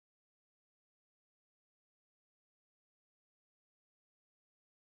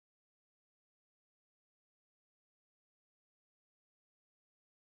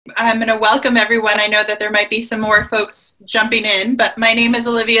I'm going to welcome everyone. I know that there might be some more folks jumping in, but my name is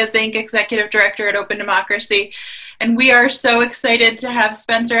Olivia Zink, Executive Director at Open Democracy, and we are so excited to have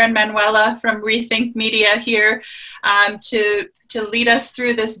Spenser and Manuela from Rethink Media here to lead us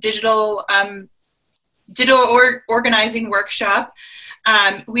through this digital organizing workshop.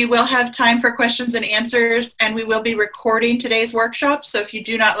 We will have time for questions and answers, and we will be recording today's workshop. So if you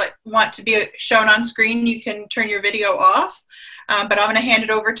do not want to be shown on screen, you can turn your video off. But I'm going to hand it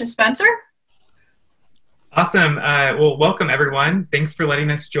over to Spenser. Awesome. Well, welcome everyone. Thanks for letting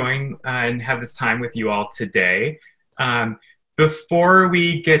us join and have this time with you all today. Before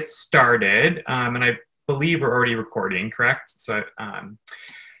we get started, and I believe we're already recording, correct? So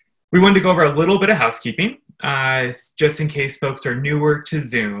we wanted to go over a little bit of housekeeping, just in case folks are newer to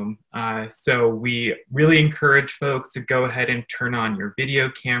Zoom. So we really encourage folks to go ahead and turn on your video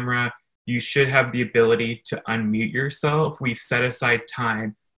camera. You should have the ability to unmute yourself. We've set aside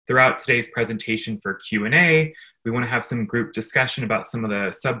time throughout today's presentation for Q&A. We want to have some group discussion about some of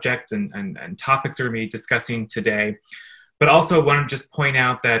the subjects and topics we're going to be discussing today. But also want to just point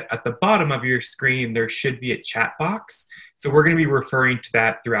out that at the bottom of your screen, there should be a chat box. So we're going to be referring to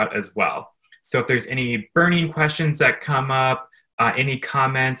that throughout as well. So if there's any burning questions that come up, any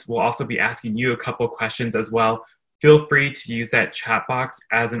comments, we'll also be asking you a couple questions as well. Feel free to use that chat box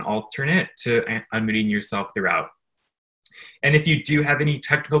as an alternate to unmuting yourself throughout. And if you do have any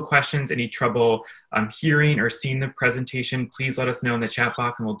technical questions, any trouble hearing or seeing the presentation, please let us know in the chat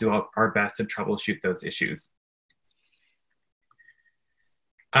box and we'll do our best to troubleshoot those issues.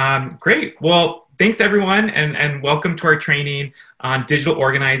 Great. Well, thanks everyone, and welcome to our training on digital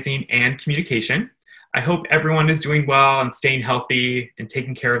organizing and communication. I hope everyone is doing well and staying healthy and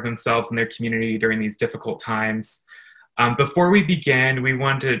taking care of themselves and their community during these difficult times. Before we begin, we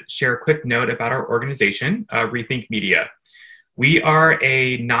want to share a quick note about our organization, Rethink Media. We are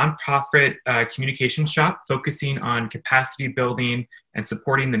a nonprofit communication shop focusing on capacity building and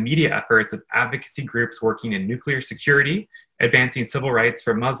supporting the media efforts of advocacy groups working in nuclear security, advancing civil rights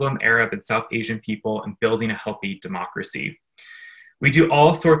for Muslim, Arab, and South Asian people, and building a healthy democracy. We do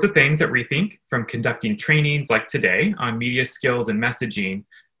all sorts of things at Rethink, from conducting trainings like today on media skills and messaging,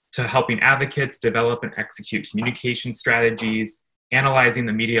 to helping advocates develop and execute communication strategies, analyzing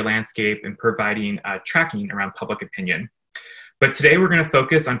the media landscape, and providing tracking around public opinion. But today we're going to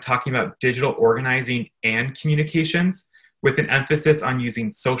focus on talking about digital organizing and communications, with an emphasis on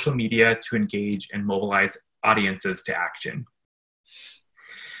using social media to engage and mobilize audiences to action.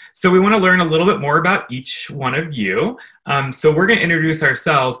 So we want to learn a little bit more about each one of you. So we're going to introduce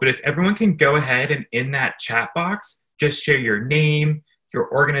ourselves, but if everyone can go ahead and in that chat box, just share your name, your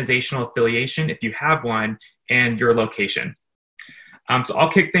organizational affiliation, if you have one, and your location. So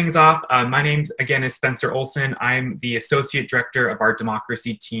I'll kick things off. My name, again, is Spenser Olson. I'm the Associate Director of our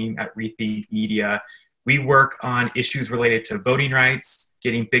Democracy team at Rethink Media. We work on issues related to voting rights,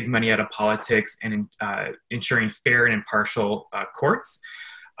 getting big money out of politics, and ensuring fair and impartial courts.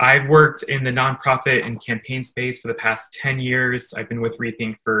 I've worked in the nonprofit and campaign space for the past 10 years. I've been with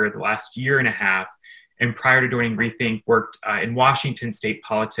Rethink for the last year and a half. And prior to joining Rethink, worked in Washington state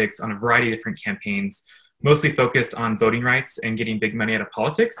politics on a variety of different campaigns, mostly focused on voting rights and getting big money out of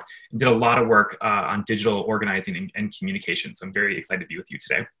politics, and did a lot of work on digital organizing and communication. So I'm very excited to be with you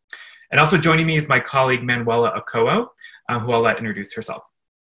today. And also joining me is my colleague, Manuela Ekowo, who I'll let introduce herself.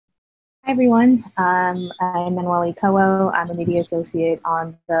 Hi, everyone. I'm Manuela Ekowo. I'm a media associate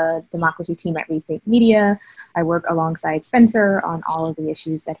on the Democracy team at Rethink Media. I work alongside Spenser on all of the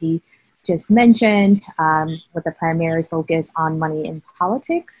issues that he just mentioned, with a primary focus on money in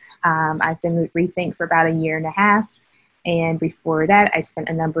politics. I've been with Rethink for about a year and a half, and before that, I spent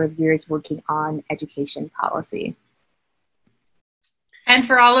a number of years working on education policy. And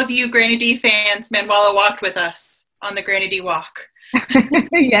for all of you Granny D fans, Manuela walked with us on the Granny D walk.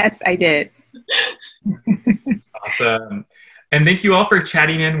 Yes, I did. Awesome. And thank you all for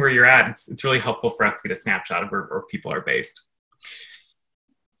chatting in where you're at. It's really helpful for us to get a snapshot of where people are based.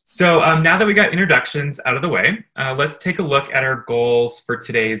 So now that we got introductions out of the way, let's take a look at our goals for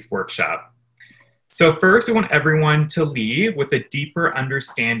today's workshop. So first, we want everyone to leave with a deeper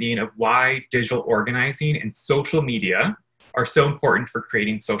understanding of why digital organizing and social media are so important for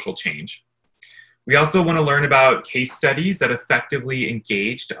creating social change. We also want to learn about case studies that effectively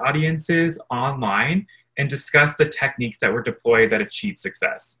engaged audiences online and discuss the techniques that were deployed that achieved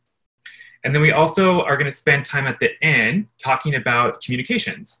success. And then we also are going to spend time at the end talking about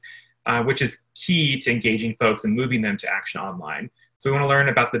communications, which is key to engaging folks and moving them to action online. So we want to learn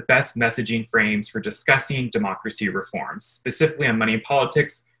about the best messaging frames for discussing democracy reforms, specifically on money and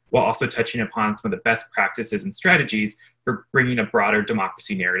politics, while also touching upon some of the best practices and strategies for bringing a broader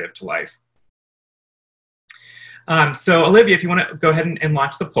democracy narrative to life. So Olivia, if you want to go ahead and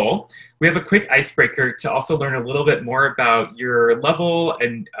launch the poll, we have a quick icebreaker to also learn a little bit more about your level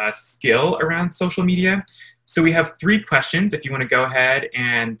and skill around social media. So we have 3 questions if you want to go ahead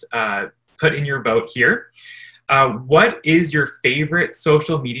and put in your vote here. What is your favorite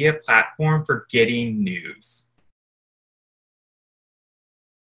social media platform for getting news?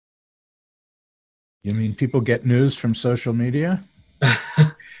 You mean people get news from social media?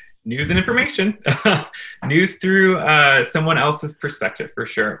 News and information. News through someone else's perspective, for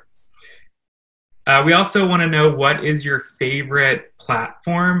sure. We also want to know, what is your favorite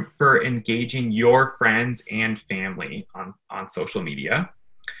platform for engaging your friends and family on social media?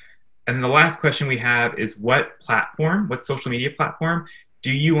 And then the last question we have is, what social media platform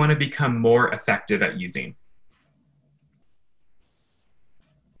do you want to become more effective at using?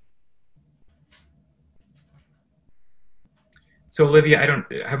 So Olivia,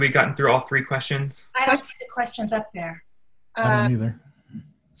 have we gotten through all 3 questions? I don't see the questions up there. I don't either.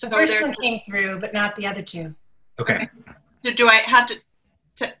 So the first one came through, but not the other 2. Okay. Do I have to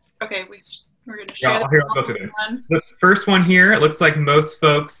okay, we're going to share I'll go through them. The first one here, it looks like most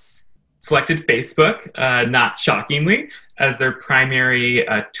folks selected Facebook, not shockingly, as their primary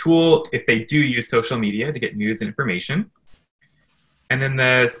tool if they do use social media to get news and information. And then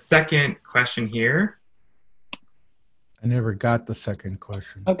the second question here. I never got the second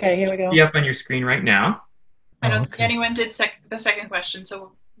question. Okay, here we go. Be up on your screen right now. I don't think anyone did the second question,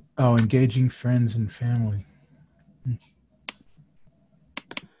 so. Oh, engaging friends and family.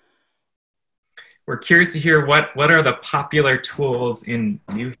 We're curious to hear what are the popular tools in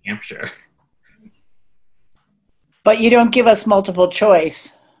New Hampshire. But you don't give us multiple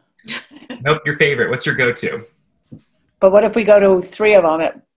choice. Nope, your favorite. What's your go-to? But what if we go to 3 of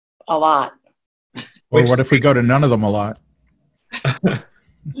them a lot? Or what if we go to none of them a lot?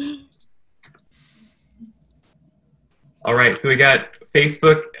 All right, so we got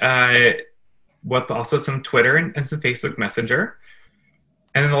Facebook, also some Twitter and some Facebook Messenger.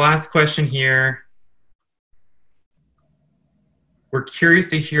 And then the last question here, we're curious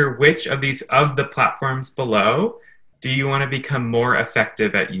to hear which of the platforms below do you want to become more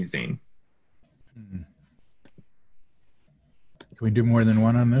effective at using? Can we do more than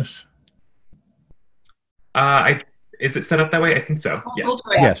one on this? Is it set up that way? I think so. Yeah.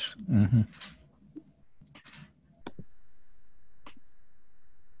 Yes. Mm-hmm.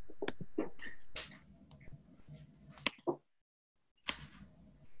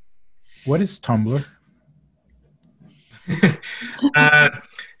 What is Tumblr?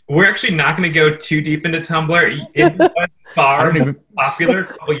 We're actually not going to go too deep into Tumblr. It was far more popular a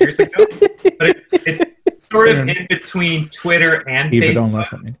couple years ago, but it's sort of in between Twitter and Eva, Facebook. don't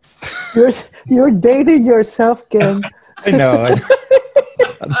laugh at me. You're dating yourself, Ken. I know.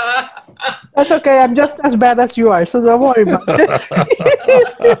 That's okay. I'm just as bad as you are, so don't worry about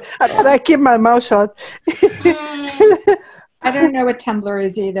it. I keep my mouth shut. I don't know what Tumblr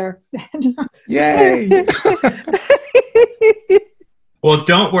is either. Yay! Well,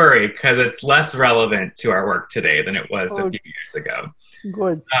 don't worry, because it's less relevant to our work today than it was a few years ago.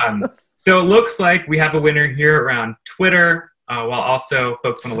 Good. So it looks like we have a winner here around Twitter, while also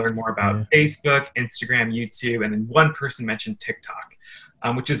folks want to learn more about Facebook, Instagram, YouTube, and then one person mentioned TikTok,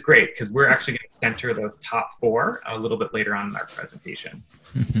 which is great because we're actually going to center those top 4 a little bit later on in our presentation.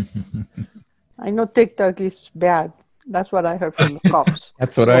 I know TikTok is bad. That's what I heard from the cops.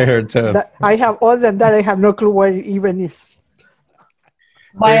 That's what I heard too. I have all of that. I have no clue what it even is.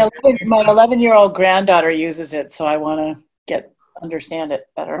 My 11-year-old granddaughter uses it, so I want to understand it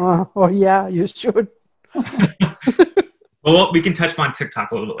better. Oh yeah, you should. Well, we can touch on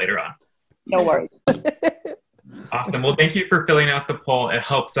TikTok a little bit later on. No worries. Awesome. Well, thank you for filling out the poll. It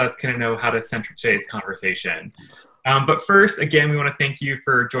helps us kind of know how to center today's conversation. But first, again, we want to thank you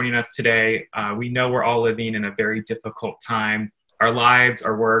for joining us today. We know we're all living in a very difficult time. Our lives,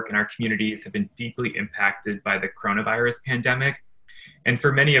 our work, and our communities have been deeply impacted by the coronavirus pandemic. And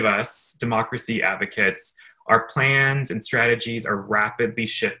for many of us, democracy advocates, our plans and strategies are rapidly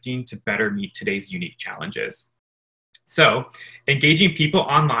shifting to better meet today's unique challenges. So, engaging people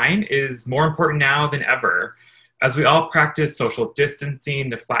online is more important now than ever. As we all practice social distancing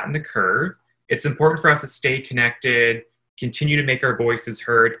to flatten the curve, it's important for us to stay connected, continue to make our voices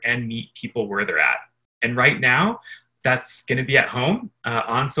heard, and meet people where they're at. And right now, that's going to be at home,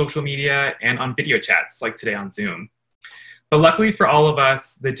 on social media, and on video chats like today on Zoom. But luckily for all of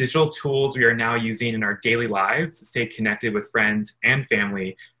us, the digital tools we are now using in our daily lives to stay connected with friends and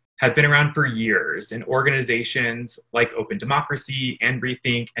family have been around for years, and organizations like Open Democracy and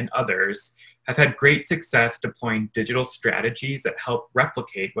Rethink and others have had great success deploying digital strategies that help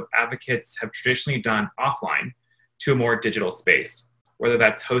replicate what advocates have traditionally done offline to a more digital space, whether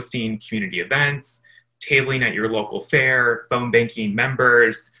that's hosting community events, tabling at your local fair, phone banking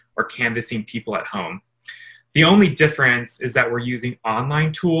members, or canvassing people at home. The only difference is that we're using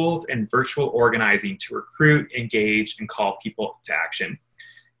online tools and virtual organizing to recruit, engage, and call people to action.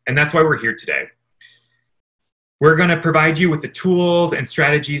 And that's why we're here today. We're going to provide you with the tools and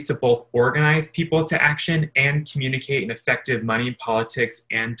strategies to both organize people to action and communicate an effective money, politics,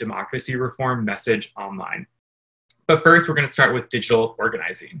 and democracy reform message online. But first, we're going to start with digital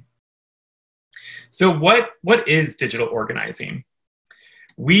organizing. So what is digital organizing?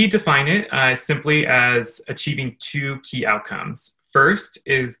 We define it simply as achieving two key outcomes. First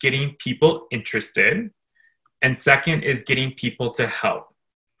is getting people interested, and second is getting people to help.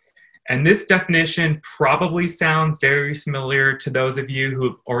 And this definition probably sounds very familiar to those of you who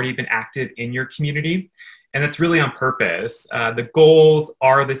have already been active in your community, and that's really on purpose. The goals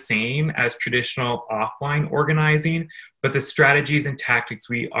are the same as traditional offline organizing, but the strategies and tactics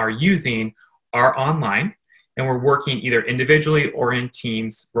we are using are online, and we're working either individually or in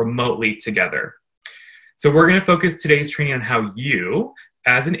teams remotely together. So we're going to focus today's training on how you,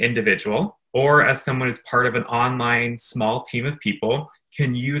 as an individual or as someone who's part of an online small team of people,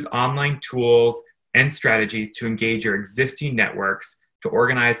 can use online tools and strategies to engage your existing networks to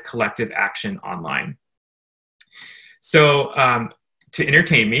organize collective action online. So to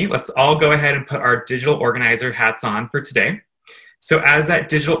entertain me, let's all go ahead and put our digital organizer hats on for today. So as that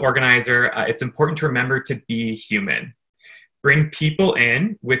digital organizer, it's important to remember to be human. Bring people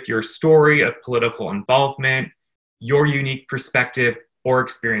in with your story of political involvement, your unique perspective or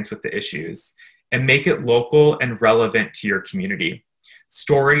experience with the issues, and make it local and relevant to your community.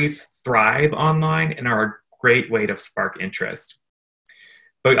 Stories thrive online and are a great way to spark interest.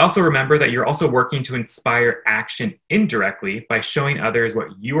 But also remember that you're also working to inspire action indirectly by showing others what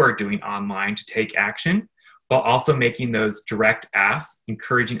you are doing online to take action, while also making those direct asks,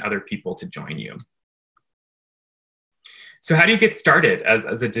 encouraging other people to join you. So how do you get started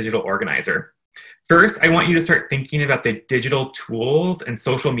as a digital organizer? First, I want you to start thinking about the digital tools and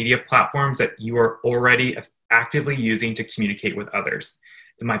social media platforms that you are already actively using to communicate with others.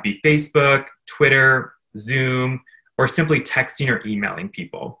 It might be Facebook, Twitter, Zoom, or simply texting or emailing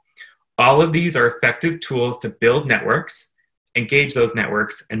people. All of these are effective tools to build networks, engage those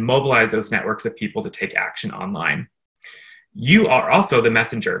networks, and mobilize those networks of people to take action online. You are also the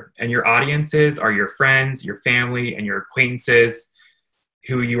messenger, and your audiences are your friends, your family, and your acquaintances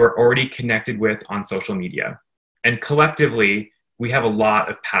who you are already connected with on social media. And collectively, we have a lot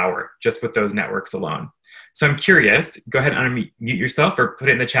of power just with those networks alone. So I'm curious, go ahead and unmute yourself or put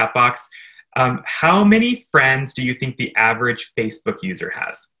it in the chat box. How many friends do you think the average Facebook user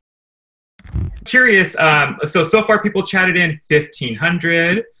has? Curious, so far people chatted in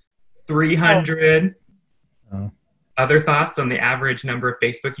 1,500, 300. Oh. Other thoughts on the average number of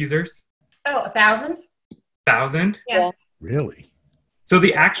Facebook users? Oh, 1,000. 1,000? Yeah. Really? So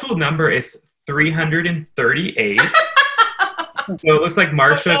the actual number is 338. So it looks like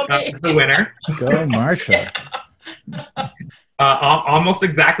Marsha is the winner. Go, Marsha. Almost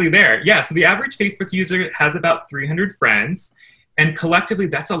exactly there. Yeah, so the average Facebook user has about 300 friends. And collectively,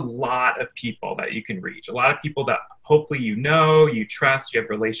 that's a lot of people that you can reach. A lot of people that hopefully you know, you trust, you have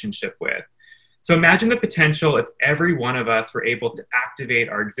a relationship with. So imagine the potential if every one of us were able to activate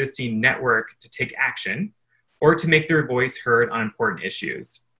our existing network to take action or to make their voice heard on important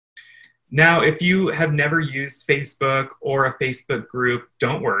issues. Now, if you have never used Facebook or a Facebook group,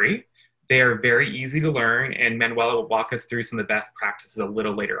 don't worry. They are very easy to learn, and Manuela will walk us through some of the best practices a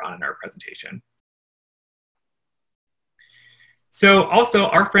little later on in our presentation. So also,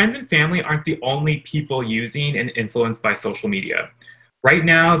 our friends and family aren't the only people using and influenced by social media. Right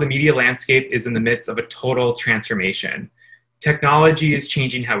now, the media landscape is in the midst of a total transformation. Technology is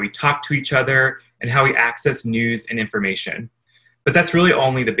changing how we talk to each other and how we access news and information. But that's really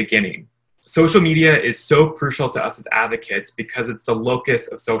only the beginning. Social media is so crucial to us as advocates because it's the locus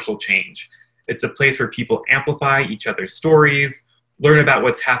of social change. It's a place where people amplify each other's stories, learn about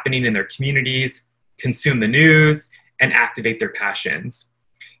what's happening in their communities, consume the news, and activate their passions.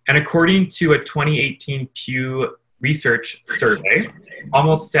 And according to a 2018 Pew Research survey,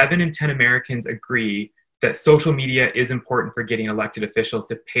 almost 7 in 10 Americans agree that social media is important for getting elected officials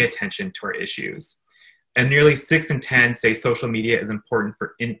to pay attention to our issues. And nearly 6 in 10 say social media is important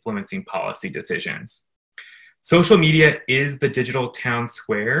for influencing policy decisions. Social media is the digital town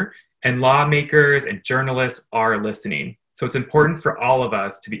square, and lawmakers and journalists are listening. So it's important for all of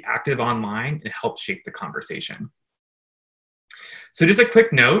us to be active online and help shape the conversation. So just a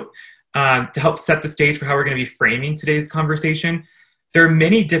quick note to help set the stage for how we're going to be framing today's conversation. There are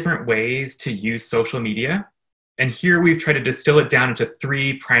many different ways to use social media. And here we've tried to distill it down into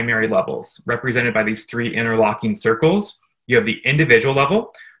 3 primary levels, represented by these 3 interlocking circles. You have the individual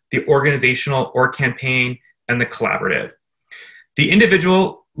level, the organizational or campaign, and the collaborative. The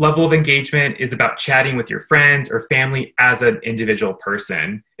individual level of engagement is about chatting with your friends or family as an individual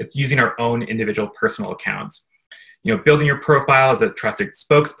person. It's using our own individual personal accounts. You know, building your profile as a trusted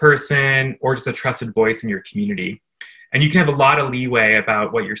spokesperson or just a trusted voice in your community. And you can have a lot of leeway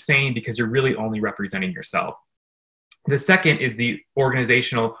about what you're saying because you're really only representing yourself. The second is the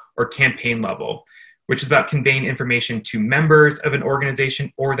organizational or campaign level, which is about conveying information to members of an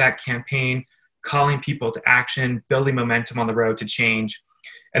organization or that campaign, calling people to action, building momentum on the road to change.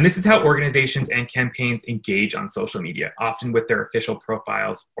 And this is how organizations and campaigns engage on social media, often with their official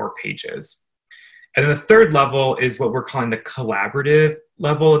profiles or pages. And then the third level is what we're calling the collaborative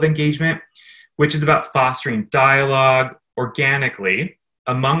level of engagement, which is about fostering dialogue organically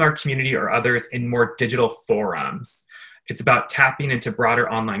among our community or others in more digital forums. It's about tapping into broader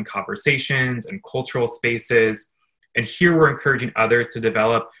online conversations and cultural spaces. And here we're encouraging others to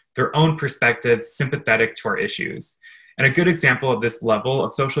develop their own perspectives sympathetic to our issues. And a good example of this level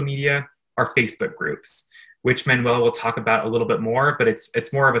of social media are Facebook groups, which Manuela will talk about a little bit more, but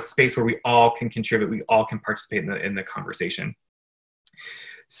it's more of a space where we all can contribute, we all can participate in the conversation.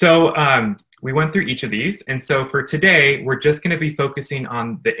 So we went through each of these. And so for today, we're just gonna be focusing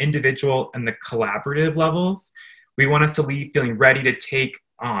on the individual and the collaborative levels. We want us to leave feeling ready to take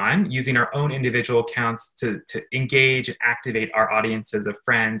on using our own individual accounts to engage and activate our audiences of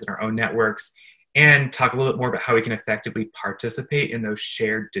friends and our own networks, and talk a little bit more about how we can effectively participate in those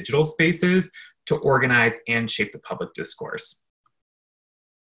shared digital spaces to organize and shape the public discourse.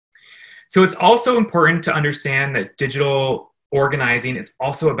 So it's also important to understand that digital organizing is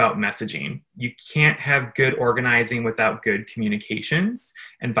also about messaging. You can't have good organizing without good communications,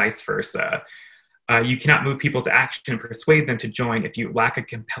 and vice versa. You cannot move people to action and persuade them to join if you lack a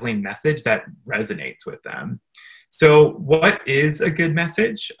compelling message that resonates with them. So what is a good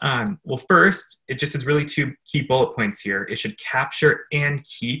message? Well, first, it just is really 2 key bullet points here. It should capture and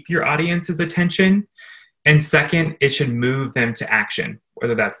keep your audience's attention. And second, it should move them to action,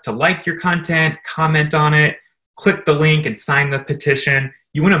 whether that's to like your content, comment on it, click the link and sign the petition.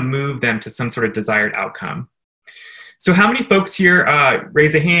 You want to move them to some sort of desired outcome. So how many folks here,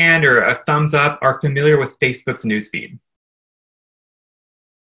 raise a hand or a thumbs up, are familiar with Facebook's newsfeed?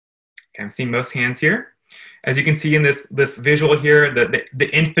 Okay, I'm seeing most hands here. As you can see in this visual here, the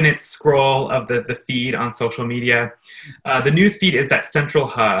infinite scroll of the feed on social media. The newsfeed is that central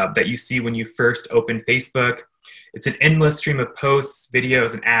hub that you see when you first open Facebook. It's an endless stream of posts,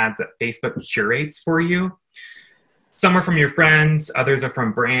 videos, and ads that Facebook curates for you. Some are from your friends, others are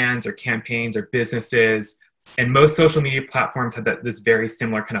from brands or campaigns or businesses. And most social media platforms have this very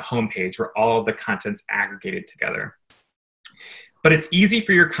similar kind of homepage where all of the content's aggregated together. But it's easy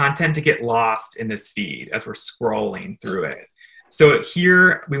for your content to get lost in this feed as we're scrolling through it. So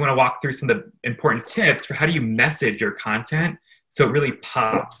here we want to walk through some of the important tips for how do you message your content so it really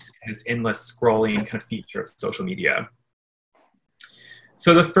pops in this endless scrolling kind of feature of social media.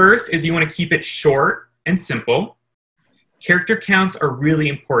 So the first is you want to keep it short and simple. Character counts are really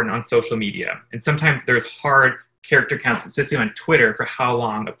important on social media. And sometimes there's hard character counts, especially on Twitter, for how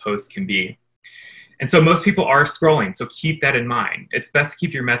long a post can be. And so most people are scrolling, so keep that in mind. It's best to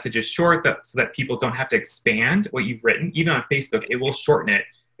keep your messages short so that people don't have to expand what you've written. Even on Facebook, it will shorten it.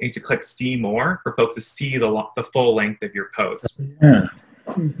 You need to click see more for folks to see the full length of your post. Yeah.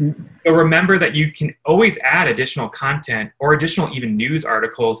 Mm-hmm. So remember that you can always add additional content or additional even news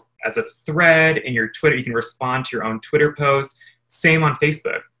articles as a thread in your Twitter. You can respond to your own Twitter posts. Same on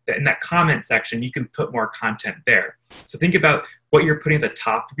Facebook. In that comment section, you can put more content there. So think about what you're putting at the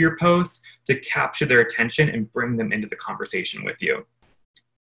top of your posts to capture their attention and bring them into the conversation with you.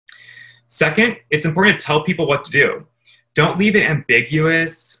 Second, it's important to tell people what to do. Don't leave it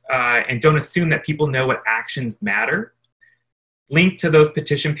ambiguous and don't assume that people know what actions matter. Link to those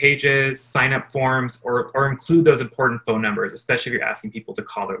petition pages, sign up forms, or include those important phone numbers, especially if you're asking people to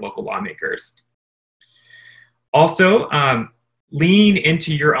call their local lawmakers. Also, lean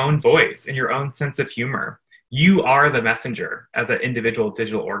into your own voice and your own sense of humor. You are the messenger as an individual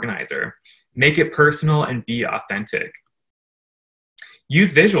digital organizer. Make it personal and be authentic.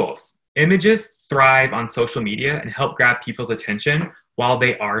 Use visuals. Images thrive on social media and help grab people's attention while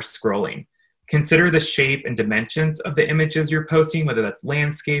they are scrolling. Consider the shape and dimensions of the images you're posting, whether that's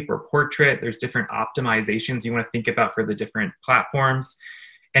landscape or portrait. There's different optimizations you want to think about for the different platforms.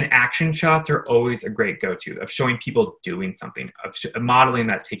 And action shots are always a great go-to of showing people doing something, of modeling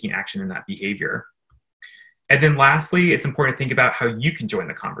that, taking action in that behavior. And then lastly, it's important to think about how you can join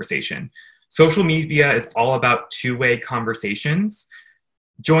the conversation. Social media is all about two-way conversations.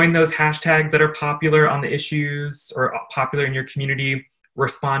 Join those hashtags that are popular on the issues or popular in your community,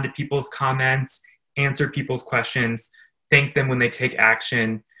 respond to people's comments, answer people's questions, thank them when they take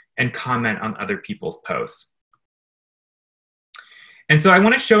action, and comment on other people's posts. And so I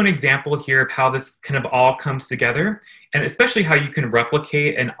want to show an example here of how this kind of all comes together, and especially how you can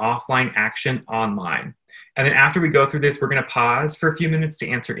replicate an offline action online. And then after we go through this, we're going to pause for a few minutes to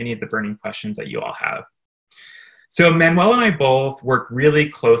answer any of the burning questions that you all have. So Manuela and I both work really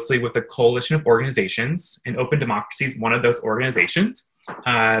closely with a coalition of organizations, and Open Democracy is one of those organizations.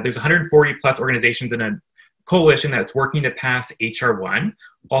 There's 140 plus organizations in a coalition that's working to pass H.R. 1,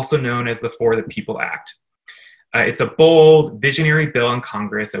 also known as the For the People Act. It's a bold, visionary bill in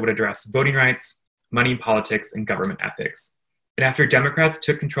Congress that would address voting rights, money in politics, and government ethics. And after Democrats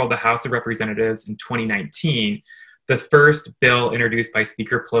took control of the House of Representatives in 2019, the first bill introduced by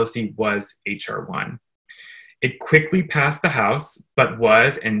Speaker Pelosi was H.R. 1. It quickly passed the House, but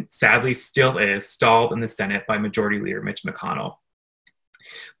was, and sadly still is, stalled in the Senate by Majority Leader Mitch McConnell.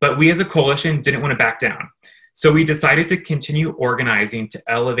 But we as a coalition didn't want to back down. So we decided to continue organizing to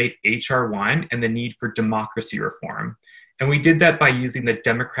elevate H.R. 1 and the need for democracy reform. And we did that by using the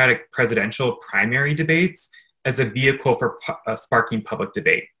Democratic presidential primary debates as a vehicle for sparking public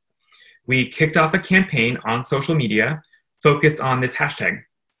debate. We kicked off a campaign on social media focused on this hashtag,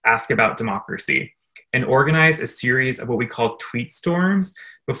 Ask About Democracy, and organized a series of what we call tweet storms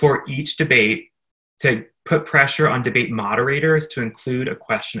before each debate to put pressure on debate moderators to include a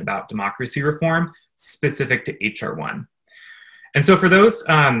question about democracy reform specific to H.R. 1. And so for those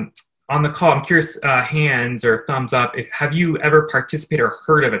on the call, I'm curious, hands or thumbs up, have you ever participated or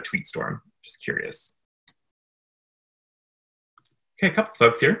heard of a tweet storm? Just curious. Okay, a couple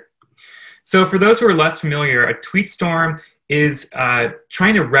folks here. So for those who are less familiar, a tweet storm is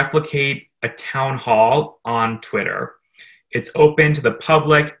trying to replicate a town hall on Twitter. It's open to the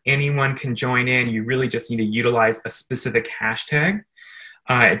public, anyone can join in. You really just need to utilize a specific hashtag.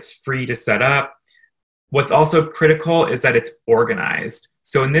 It's free to set up. What's also critical is that it's organized.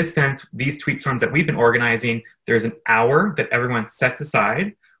 So in this sense, these tweet storms that we've been organizing, there's an hour that everyone sets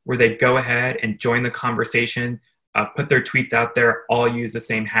aside where they go ahead and join the conversation, put their tweets out there, all use the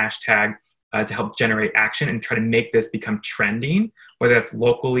same hashtag to help generate action and try to make this become trending, whether that's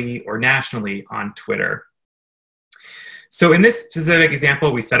locally or nationally on Twitter. So in this specific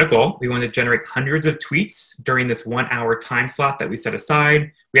example, we set a goal. We wanted to generate hundreds of tweets during this 1 hour time slot that we set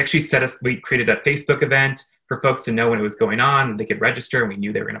aside. We actually we created a Facebook event for folks to know when it was going on, and they could register, and we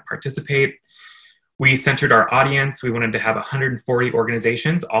knew they were going to participate. We centered our audience. We wanted to have 140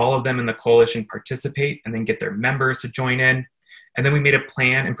 organizations, all of them in the coalition, participate and then get their members to join in. And then we made a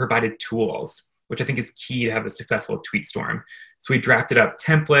plan and provided tools, which I think is key to have a successful tweet storm. So we drafted up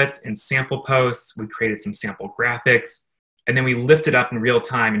templates and sample posts. We created some sample graphics. And then we lifted up in real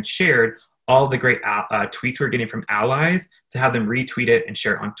time and shared all the great tweets we were getting from allies to have them retweet it and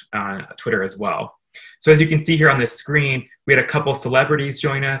share it on Twitter as well. So as you can see here on this screen, we had a couple celebrities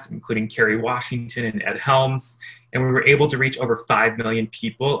join us, including Kerry Washington and Ed Helms. And we were able to reach over 5 million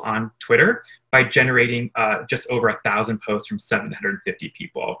people on Twitter by generating just over 1,000 posts from 750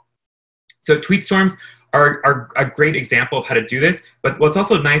 people. So tweet storms are a great example of how to do this, but what's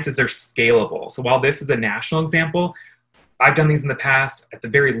also nice is they're scalable. So while this is a national example, I've done these in the past at the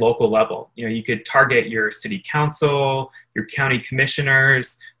very local level. You know, you could target your city council, your county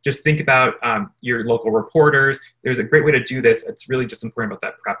commissioners, just think about your local reporters. There's a great way to do this. It's really just important about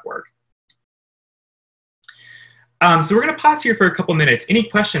that prep work. So we're gonna pause here for a couple minutes. Any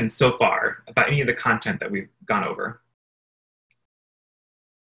questions so far about any of the content that we've gone over?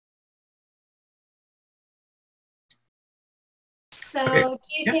 So Okay.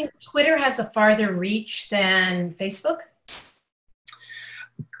 do you think Twitter has a farther reach than Facebook?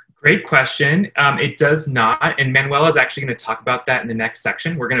 Great question. It does not, and Manuela is actually going to talk about that in the next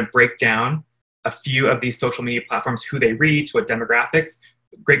section. We're going to break down a few of these social media platforms, who they reach, what demographics.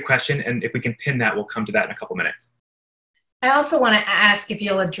 Great question, and if we can pin that, we'll come to that in a couple minutes. I also want to ask if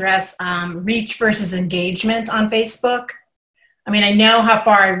you'll address reach versus engagement on Facebook. I mean, I know how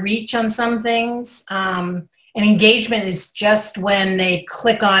far I reach on some things, and engagement is just when they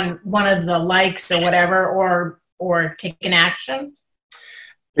click on one of the likes or whatever, or take an action.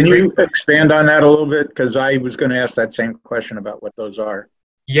 Can you expand on that a little bit? Because I was going to ask that same question about what those are.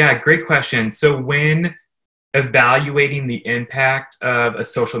 Yeah, great question. So when evaluating the impact of a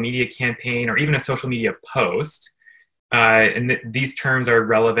social media campaign or even a social media post, and these terms are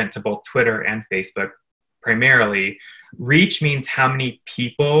relevant to both Twitter and Facebook primarily, reach means how many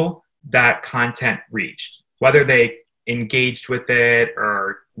people that content reached. Whether they engaged with it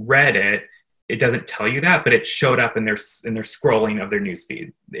or read it, it doesn't tell you that, but it showed up in their scrolling of their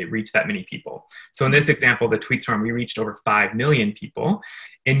newsfeed. It reached that many people. So in this example, the tweets from, we reached over 5 million people.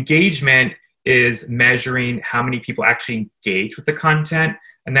 Engagement is measuring how many people actually engage with the content,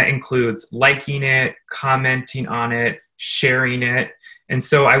 and that includes liking it, commenting on it, sharing it. And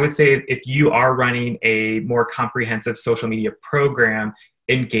so I would say if you are running a more comprehensive social media program,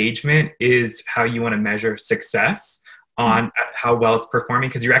 engagement is how you want to measure success on how well it's performing,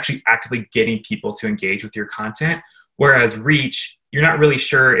 because you're actually actively getting people to engage with your content. Whereas reach, you're not really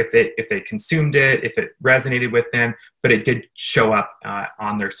sure if they consumed it, if it resonated with them, but it did show up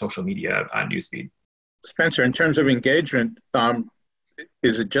on their social media newsfeed. Spencer, in terms of engagement,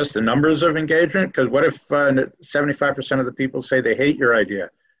 is it just the numbers of engagement? Because what if 75% of the people say they hate your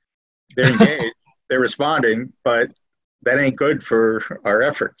idea? They're engaged, they're responding, but that ain't good for our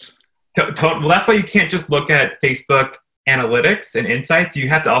efforts. Well, that's why you can't just look at Facebook analytics and insights. You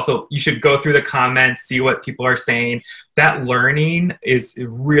have to you should go through the comments, see what people are saying. That learning is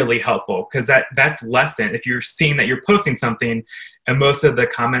really helpful, because that's lesson. If you're seeing that you're posting something and most of the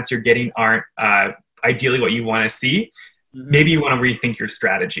comments you're getting aren't ideally what you want to see, maybe you want to rethink your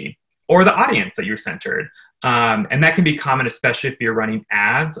strategy or the audience that you're centered. And that can be common, especially if you're running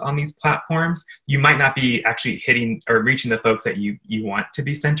ads on these platforms. You might not be actually hitting or reaching the folks that you want to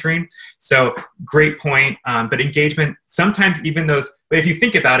be centering. So great point. But engagement, sometimes even those, but if you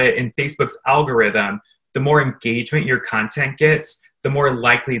think about it, in Facebook's algorithm, the more engagement your content gets, the more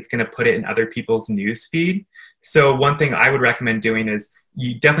likely it's going to put it in other people's newsfeed. So one thing I would recommend doing is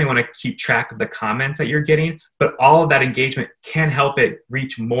you definitely want to keep track of the comments that you're getting, but all of that engagement can help it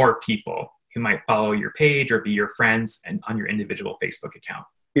reach more people who might follow your page or be your friends and on your individual Facebook account.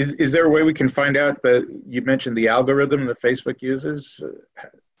 Is there a way we can find out that you mentioned the algorithm that Facebook uses?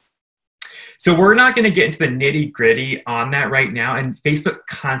 So we're not going to get into the nitty gritty on that right now, and Facebook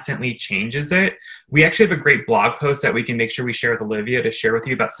constantly changes it. We actually have a great blog post that we can make sure we share with Olivia to share with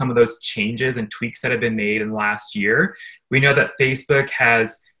you about some of those changes and tweaks that have been made in the last year. We know that Facebook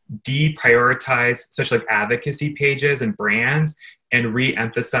has deprioritized such like advocacy pages and brands and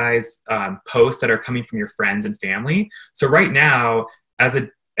re-emphasize posts that are coming from your friends and family. So right now, as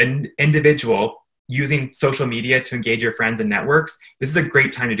an individual using social media to engage your friends and networks, this is a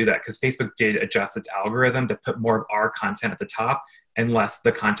great time to do that, because Facebook did adjust its algorithm to put more of our content at the top and less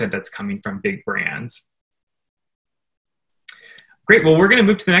the content that's coming from big brands. Great, well, we're gonna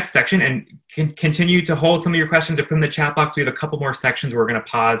move to the next section and continue to hold some of your questions or put in the chat box. We have a couple more sections where we're gonna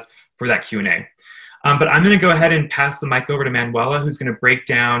pause for that Q&A. But I'm going to go ahead and pass the mic over to Manuela, who's going to break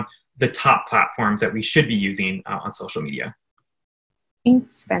down the top platforms that we should be using on social media.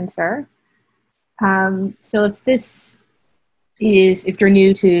 Thanks, Spencer. So if you're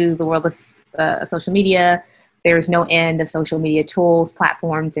new to the world of social media, there's no end of social media tools,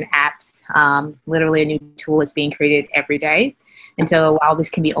 platforms, and apps. Literally a new tool is being created every day. And so while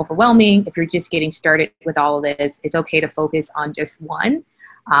this can be overwhelming, if you're just getting started with all of this, it's okay to focus on just one.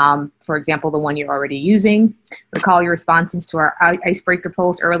 For example, the one you're already using. Recall your responses to our icebreaker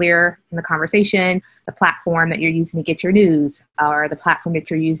post earlier in the conversation, the platform that you're using to get your news, or the platform that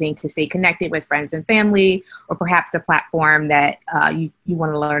you're using to stay connected with friends and family, or perhaps a platform that you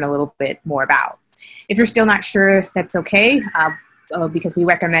want to learn a little bit more about. If you're still not sure, that's okay, because we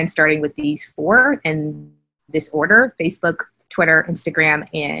recommend starting with these 4 in this order: Facebook, Twitter, Instagram,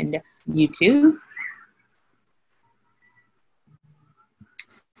 and YouTube.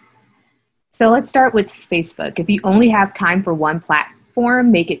 So let's start with Facebook. If you only have time for one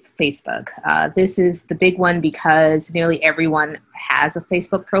platform, make it Facebook. This is the big one because nearly everyone has a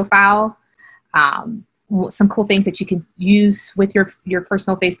Facebook profile. Some cool things that you can use with your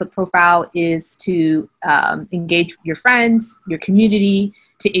personal Facebook profile is to engage your friends, your community,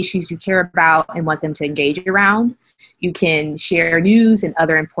 to issues you care about and want them to engage around. You can share news and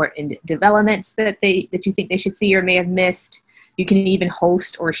other important developments that you think they should see or may have missed. You can even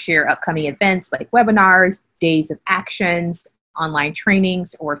host or share upcoming events like webinars, days of actions, online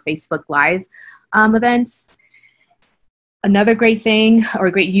trainings, or Facebook Live events. Another great thing or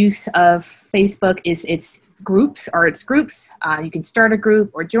great use of Facebook is its groups. You can start a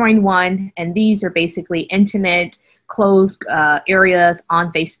group or join one, and these are basically intimate, closed areas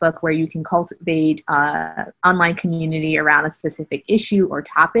on Facebook where you can cultivate online community around a specific issue or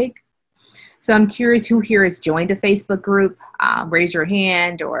topic. So I'm curious who here has joined a Facebook group. Raise your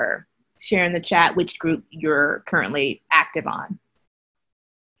hand or share in the chat which group you're currently active on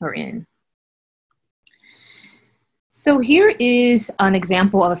or in. So here is an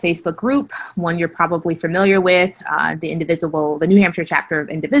example of a Facebook group, one you're probably familiar with, the New Hampshire chapter of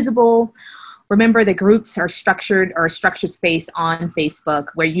Indivisible. Remember, the groups are structured or a structured space on Facebook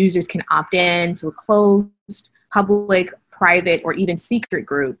where users can opt in to a closed, public, private, or even secret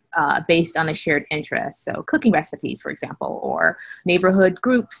group based on a shared interest. So cooking recipes, for example, or neighborhood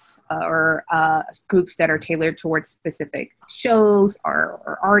groups or groups that are tailored towards specific shows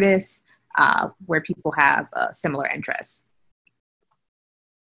or artists where people have similar interests.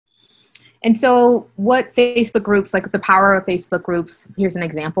 And so what Facebook groups, like the power of Facebook groups, here's an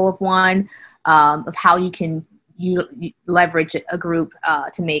example of one of how you can leverage a group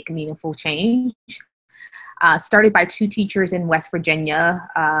to make meaningful change. Started by two teachers in West Virginia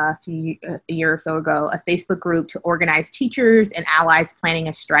a year or so ago, a Facebook group to organize teachers and allies planning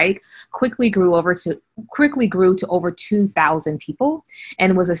a strike quickly grew to over 2,000 people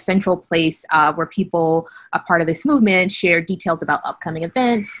and was a central place where people, a part of this movement, shared details about upcoming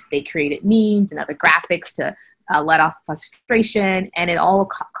events. They created memes and other graphics to let off frustration, and it all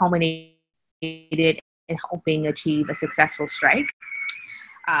culminated in helping achieve a successful strike.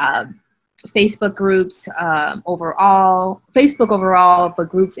 Facebook groups overall, but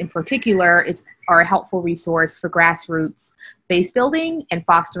groups in particular are a helpful resource for grassroots base building and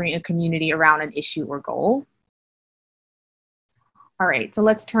fostering a community around an issue or goal. All right, so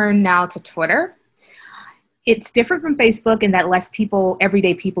let's turn now to Twitter. It's different from Facebook in that less people,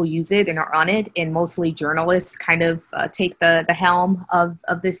 everyday people use it and are on it, and mostly journalists kind of take the helm of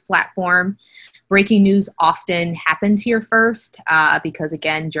this platform. Breaking news often happens here first because,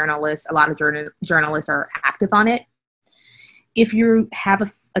 again, a lot of journalists are active on it. If you have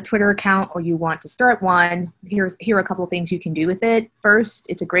a Twitter account or you want to start one, here are a couple of things you can do with it. First,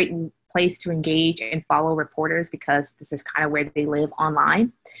 it's a great place to engage and follow reporters because this is kind of where they live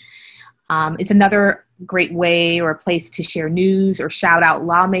online. It's another great way or a place to share news or shout out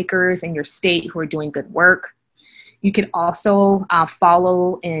lawmakers in your state who are doing good work. You can also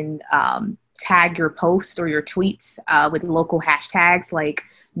follow and tag your posts or your tweets with local hashtags like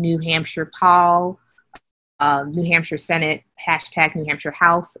New Hampshire Poll, New Hampshire Senate, hashtag New Hampshire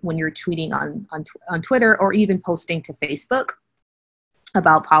House when you're tweeting on Twitter or even posting to Facebook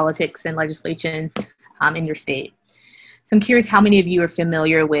about politics and legislation in your state. So I'm curious how many of you are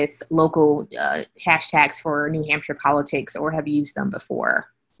familiar with local hashtags for New Hampshire politics or have used them before.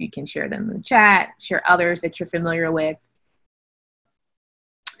 You can share them in the chat, share others that you're familiar with.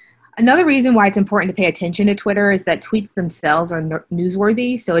 Another reason why it's important to pay attention to Twitter is that tweets themselves are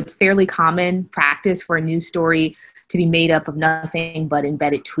newsworthy. So it's fairly common practice for a news story to be made up of nothing but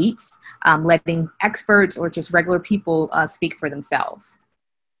embedded tweets, letting experts or just regular people speak for themselves.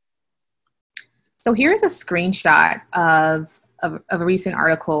 So here's a screenshot of a recent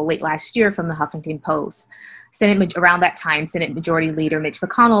article late last year from the Huffington Post. Around that time, Senate Majority Leader Mitch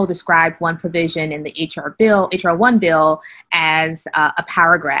McConnell described one provision in the HR 1 bill as a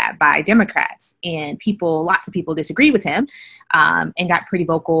power grab by Democrats. And lots of people disagreed with him and got pretty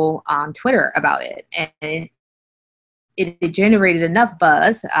vocal on Twitter about it. And it generated enough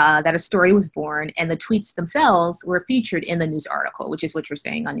buzz that a story was born and the tweets themselves were featured in the news article, which is what you're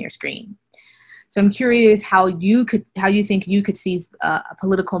seeing on your screen. So I'm curious how you think you could see a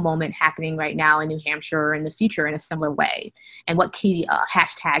political moment happening right now in New Hampshire or in the future in a similar way, and what key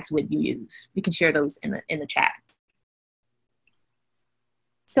hashtags would you use? You can share those in the chat.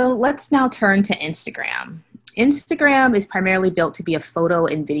 So let's now turn to Instagram. Instagram is primarily built to be a photo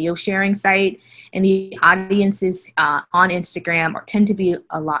and video sharing site, and the audiences on Instagram tend to be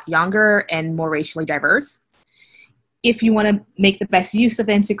a lot younger and more racially diverse. If you want to make the best use of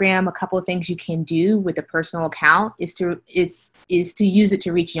Instagram, a couple of things you can do with a personal account is to use it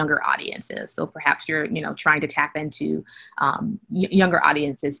to reach younger audiences. So perhaps you're trying to tap into younger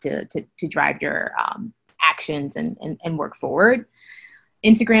audiences to drive your actions and work forward.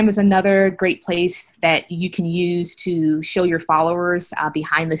 Instagram is another great place that you can use to show your followers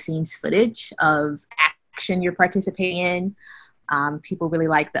behind the scenes footage of action you're participating in. People really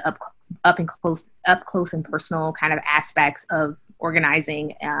like the up close and personal kind of aspects of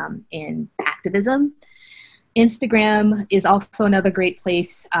organizing and activism. Instagram is also another great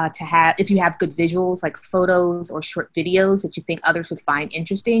place to have, if you have good visuals like photos or short videos that you think others would find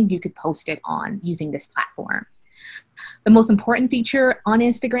interesting, you could post it on using this platform. The most important feature on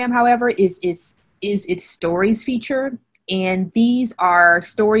Instagram, however, is its stories feature. And these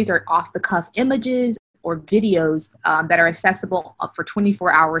stories are off the cuff images or videos that are accessible for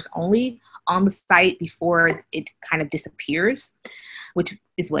 24 hours only on the site before it kind of disappears, which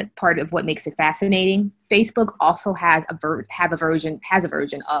is part of what makes it fascinating. Facebook also has a version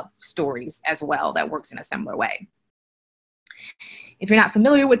of stories as well that works in a similar way. If you're not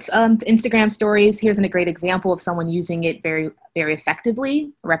familiar with Instagram stories, here's a great example of someone using it very, very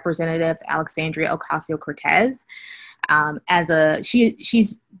effectively. Representative Alexandria Ocasio-Cortez.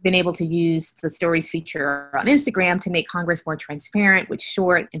 She's been able to use the stories feature on Instagram to make Congress more transparent with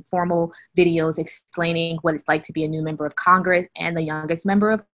short, informal videos explaining what it's like to be a new member of Congress and the youngest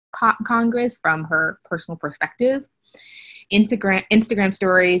member of Congress from her personal perspective. Instagram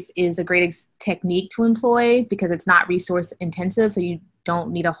stories is a great technique to employ because it's not resource intensive, so you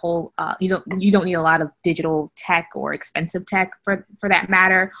don't need you don't need a lot of digital tech or expensive tech for that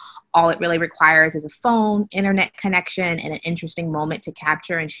matter. All it really requires is a phone, internet connection, and an interesting moment to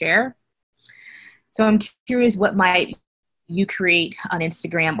capture and share. So I'm curious, what might you create an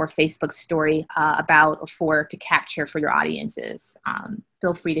Instagram or Facebook story about or for to capture for your audiences?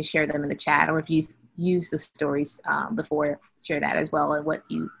 Feel free to share them in the chat, or if you've used the stories before, share that as well, and what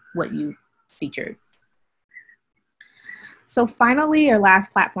you featured. So finally, our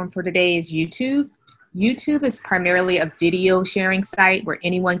last platform for today is YouTube. YouTube is primarily a video sharing site where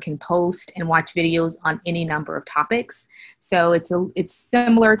anyone can post and watch videos on any number of topics. So it's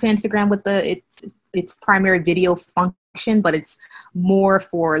similar to Instagram with its primary video function, but it's more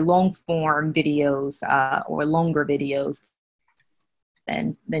for long form videos or longer videos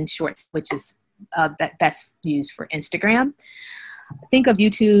than shorts, which is best used for Instagram. Think of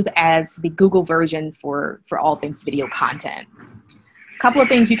YouTube as the Google version for all things video content. A couple of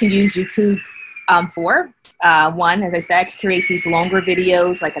things you can use YouTube for. One, as I said, to create these longer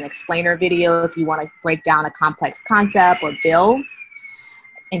videos, like an explainer video if you want to break down a complex concept or bill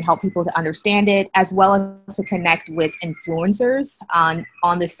and help people to understand it, as well as to connect with influencers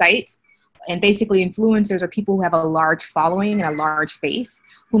on the site. And basically, influencers are people who have a large following and a large base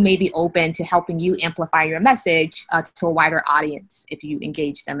who may be open to helping you amplify your message to a wider audience if you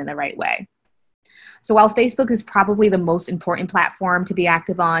engage them in the right way. So while Facebook is probably the most important platform to be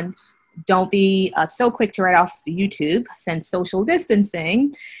active on, don't be so quick to write off YouTube, since social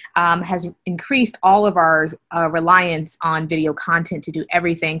distancing has increased all of our reliance on video content to do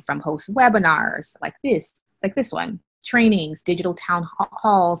everything from host webinars like this one, trainings, digital town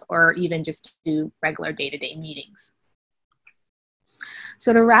halls, or even just do regular day-to-day meetings.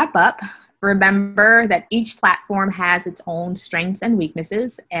 So to wrap up, remember that each platform has its own strengths and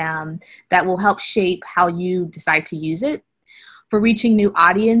weaknesses that will help shape how you decide to use it. For reaching new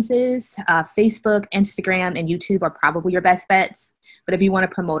audiences, Facebook, Instagram, and YouTube are probably your best bets. But if you want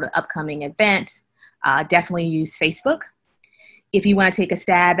to promote an upcoming event, definitely use Facebook. If you want to take a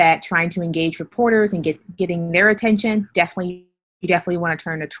stab at trying to engage reporters and getting their attention, you definitely want to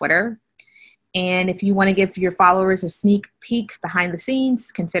turn to Twitter. And if you want to give your followers a sneak peek behind the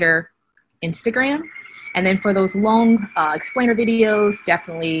scenes, consider Instagram. And then for those long explainer videos,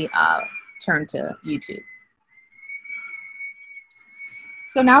 definitely turn to YouTube.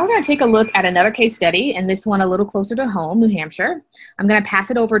 So now we're going to take a look at another case study, and this one a little closer to home, New Hampshire. I'm going to pass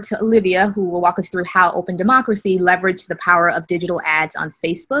it over to Olivia, who will walk us through how Open Democracy leveraged the power of digital ads on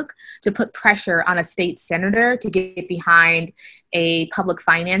Facebook to put pressure on a state senator to get behind a public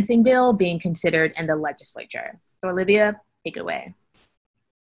financing bill being considered in the legislature. So Olivia, take it away.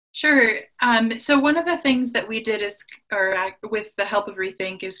 Sure. So one of the things that we did with the help of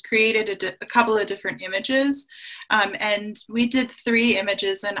Rethink is created a couple of different images. And we did 3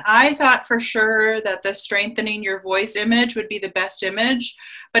 images. And I thought for sure that the strengthening your voice image would be the best image.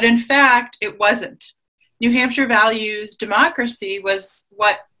 But in fact, it wasn't. New Hampshire Values Democracy was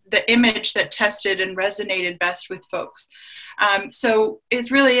what the image that tested and resonated best with folks. So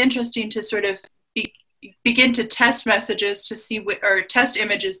it's really interesting to sort of begin to test messages to see or test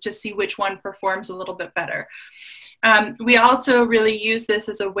images to see which one performs a little bit better. We also really use this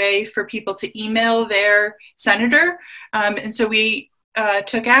as a way for people to email their senator. And so we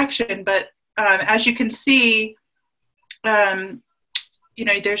took action, but as you can see,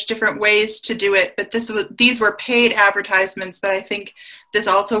 there's different ways to do it, but these were paid advertisements, but I think this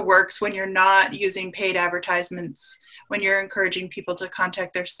also works when you're not using paid advertisements, when you're encouraging people to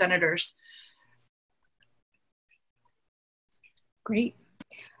contact their senators. Great.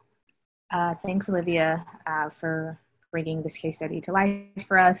 Thanks, Olivia, for bringing this case study to life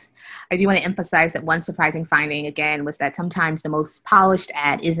for us. I do want to emphasize that one surprising finding, again, was that sometimes the most polished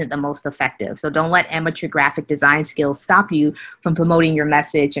ad isn't the most effective. So don't let amateur graphic design skills stop you from promoting your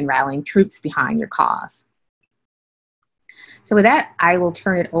message and rallying troops behind your cause. So with that, I will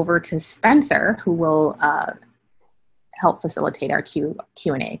turn it over to Spenser, who will help facilitate our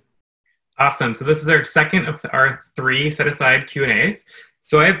Q&A. Awesome. So this is our second of our 3 set-aside Q&As.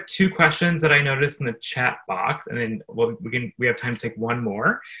 So I have 2 questions that I noticed in the chat box, and then we have time to take one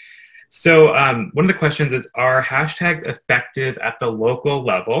more. So one of the questions is, are hashtags effective at the local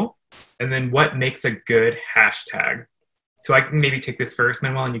level? And then what makes a good hashtag? So I can maybe take this first,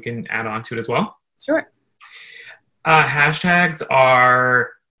 Manuel, and you can add on to it as well. Sure. Hashtags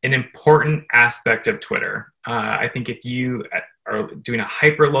are an important aspect of Twitter. I think if you are doing a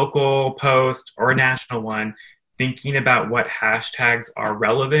hyper-local post or a national one, thinking about what hashtags are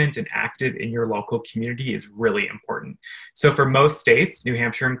relevant and active in your local community is really important. So for most states, New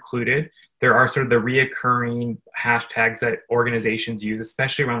Hampshire included, there are sort of the reoccurring hashtags that organizations use,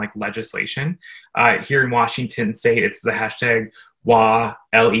 especially around like legislation. Here in Washington State, it's the hashtag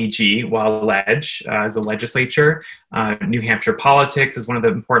WA-LEG, WA-LEG, as the legislature. New Hampshire politics is one of the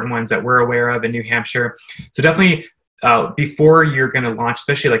important ones that we're aware of in New Hampshire. So definitely before you're going to launch,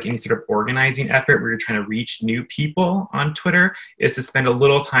 especially like any sort of organizing effort where you're trying to reach new people on Twitter, is to spend a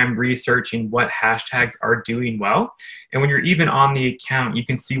little time researching what hashtags are doing well. And when you're even on the account, you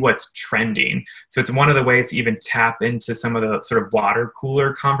can see what's trending. So it's one of the ways to even tap into some of the sort of water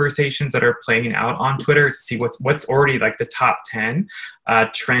cooler conversations that are playing out on Twitter, to see what's already like the top 10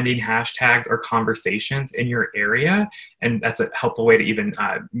 trending hashtags or conversations in your area. And that's a helpful way to even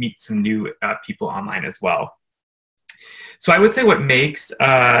meet some new people online as well. So I would say what makes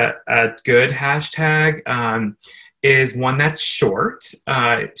a good hashtag is one that's short.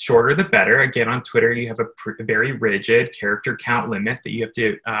 Shorter the better. Again, on Twitter, you have a very rigid character count limit that you have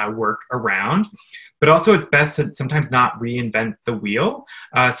to work around. But also it's best to sometimes not reinvent the wheel.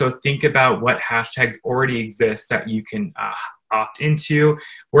 So think about what hashtags already exist that you can opt into.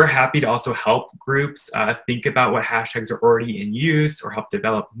 We're happy to also help groups think about what hashtags are already in use or help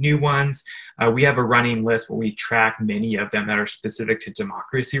develop new ones. We have a running list where we track many of them that are specific to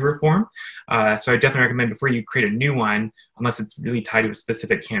democracy reform. So I definitely recommend before you create a new one, unless it's really tied to a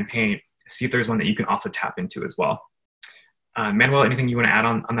specific campaign, see if there's one that you can also tap into as well. Manuela, anything you want to add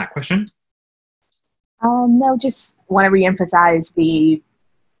on that question? No, just want to reemphasize the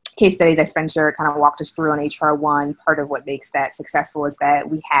case study that Spenser kind of walked us through on HR1. Part of what makes that successful is that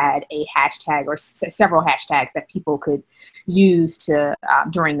we had a hashtag or several hashtags that people could use to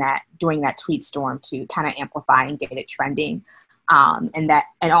during that tweet storm to kind of amplify and get it trending, and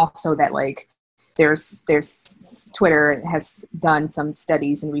also that like there's Twitter has done some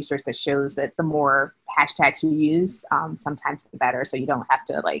studies and research that shows that the more hashtags you use, sometimes the better. So you don't have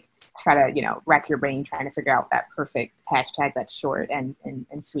to like try to, rack your brain trying to figure out that perfect hashtag that's short and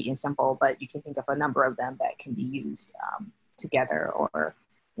sweet and simple, but you can think of a number of them that can be used together or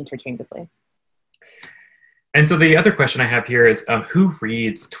interchangeably. And so the other question I have here is who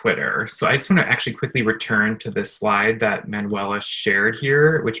reads Twitter? So I just want to actually quickly return to this slide that Manuela shared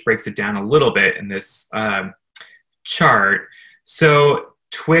here, which breaks it down a little bit in this chart. So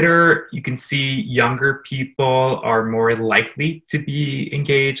Twitter, you can see younger people are more likely to be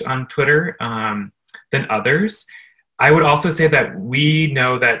engaged on Twitter than others. I would also say that we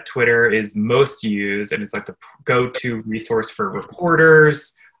know that Twitter is most used, and it's like the go-to resource for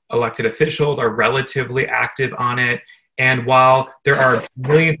reporters. Elected officials are relatively active on it. And while there are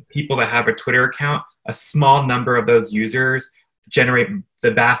millions of people that have a Twitter account, a small number of those users generate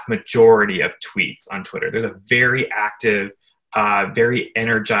the vast majority of tweets on Twitter. There's a very active, very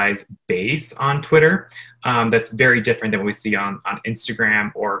energized base on Twitter that's very different than what we see on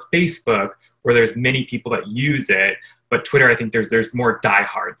Instagram or Facebook, where there's many people that use it. But Twitter, I think there's more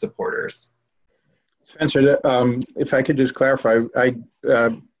diehard supporters. Spenser, if I could just clarify, I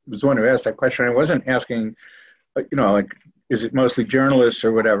was the one who asked that question. I wasn't asking, like, is it mostly journalists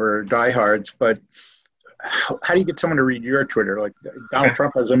or whatever, diehards, but how do you get someone to read your Twitter? Like Donald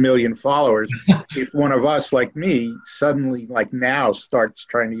Trump has 1 million followers. If one of us, like me, suddenly, like now, starts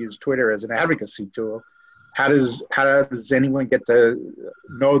trying to use Twitter as an advocacy tool, how does anyone get to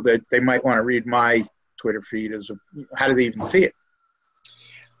know that they might want to read my Twitter feed? How do they even see it?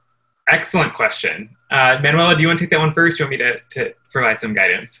 Excellent question. Manuela, do you want to take that one first? Or do you want me to provide some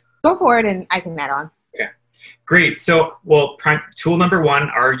guidance? Go for it, and I can add on. Okay, great. So, tool number 1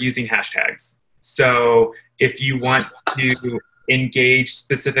 are using hashtags. So if you want to engage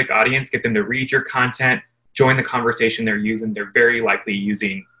specific audience, get them to read your content, join the conversation they're using, they're very likely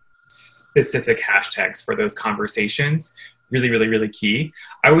using specific hashtags for those conversations. Really, really, really key.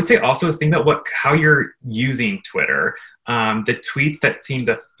 I would say also is think about how you're using Twitter. The tweets that seem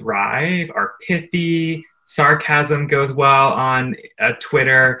to thrive are pithy. Sarcasm goes well on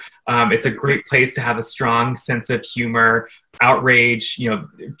Twitter. It's a great place to have a strong sense of humor. outrage,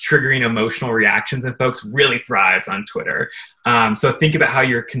 triggering emotional reactions in folks really thrives on Twitter. So think about how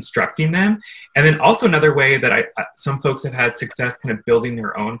you're constructing them. And then also another way that some folks have had success kind of building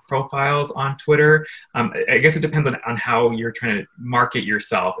their own profiles on Twitter. I guess it depends on how you're trying to market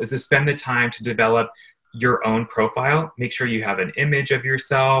yourself, is to spend the time to develop your own profile. Make sure you have an image of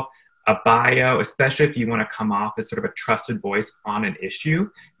yourself, a bio, especially if you want to come off as sort of a trusted voice on an issue.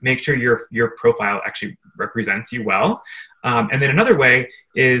 Make sure your profile actually represents you well. And then another way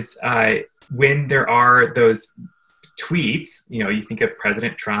is when there are those tweets, you think of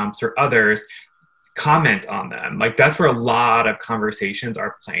President Trump's or others, comment on them. Like, that's where a lot of conversations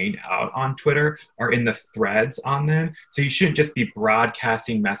are playing out on Twitter, or in the threads on them. So you shouldn't just be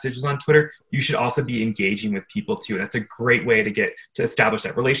broadcasting messages on Twitter. You should also be engaging with people too. That's a great way to establish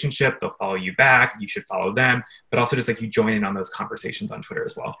that relationship. They'll follow you back. You should follow them, but also just like you join in on those conversations on Twitter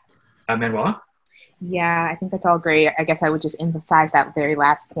as well. Manuela? Yeah, I think that's all great. I guess I would just emphasize that very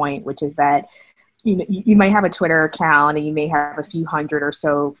last point, which is that you might have a Twitter account and you may have a few hundred or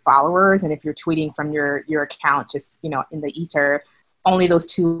so followers. And if you're tweeting from your account, just, in the ether, only those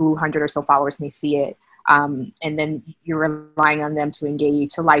 200 or so followers may see it. And then you're relying on them to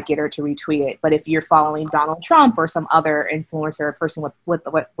engage, to like it or to retweet it. But if you're following Donald Trump or some other influencer, a person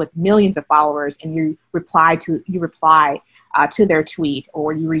with millions of followers, and you reply to their tweet,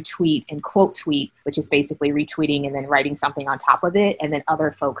 or you retweet and quote tweet, which is basically retweeting and then writing something on top of it, and then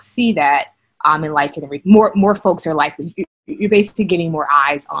other folks see that and like it, and more folks are likely. You're basically getting more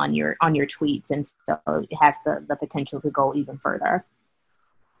eyes on your tweets, and so it has the potential to go even further.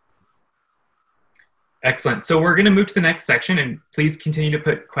 Excellent. So we're going to move to the next section, and please continue to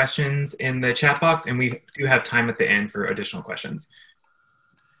put questions in the chat box, and we do have time at the end for additional questions.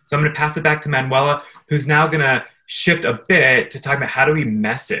 So I'm going to pass it back to Manuela, who's now going to shift a bit to talk about how do we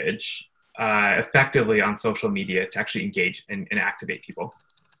message effectively on social media to actually engage and activate people.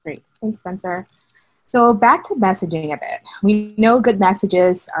 Great. Thanks, Spencer. So back to messaging a bit. We know good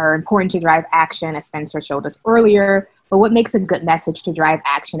messages are important to drive action, as Spencer showed us earlier, but what makes a good message to drive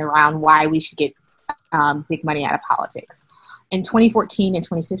action around why we should get big money out of politics? In 2014 and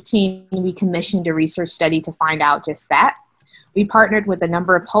 2015, we commissioned a research study to find out just that. We partnered with a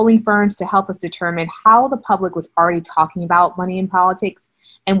number of polling firms to help us determine how the public was already talking about money in politics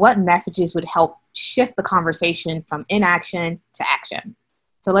and what messages would help shift the conversation from inaction to action.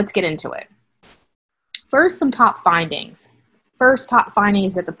 So let's get into it. First, some top findings. First top finding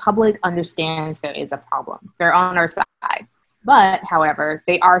is that the public understands there is a problem. They're on our side. But, however,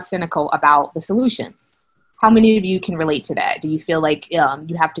 they are cynical about the solutions. How many of you can relate to that? Do you feel like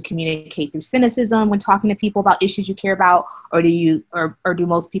you have to communicate through cynicism when talking to people about issues you care about? Or do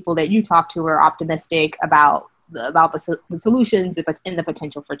most people that you talk to are optimistic about the solutions and the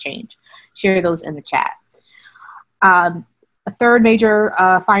potential for change? Share those in the chat. A third major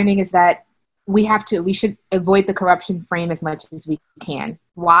finding is that we should avoid the corruption frame as much as we can.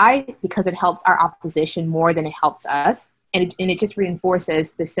 Why? Because it helps our opposition more than it helps us. And it just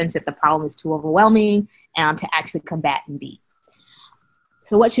reinforces the sense that the problem is too overwhelming to actually combat and beat.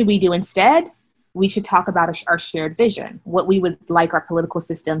 So what should we do instead? We should talk about our shared vision, what we would like our political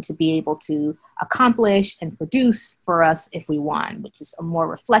system to be able to accomplish and produce for us if we won, which is a more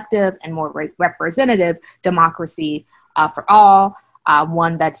reflective and more representative democracy for all,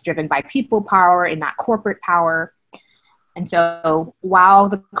 one that's driven by people power and not corporate power. And so while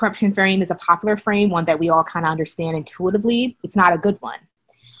the corruption frame is a popular frame, one that we all kind of understand intuitively, it's not a good one.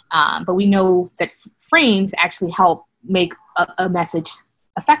 But we know that frames actually help make a message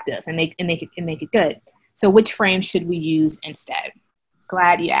effective and make it good. So which frame should we use instead?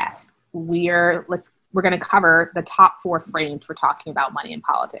 Glad you asked. We're going to cover the top 4 frames for talking about money in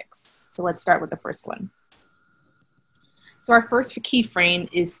politics. So let's start with the first one. So our first key frame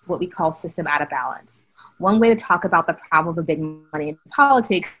is what we call system out of balance. One way to talk about the problem of big money in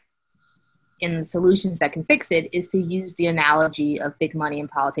politics and the solutions that can fix it is to use the analogy of big money in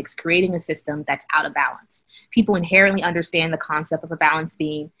politics, creating a system that's out of balance. People inherently understand the concept of a balance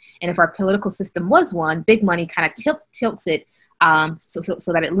beam, and if our political system was one, big money kind of tilts it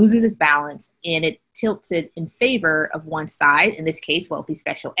so that it loses its balance, and it tilts it in favor of one side, in this case, wealthy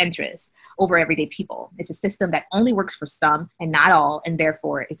special interests, over everyday people. It's a system that only works for some and not all, and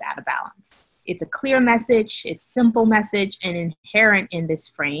therefore is out of balance. It's a clear message, it's a simple message, and inherent in this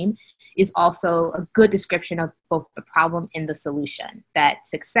frame is also a good description of both the problem and the solution, that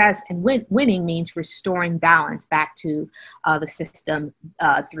success and winning means restoring balance back to the system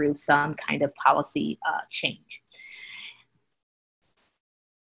through some kind of policy change.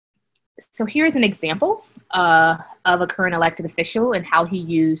 So here's an example of a current elected official and how he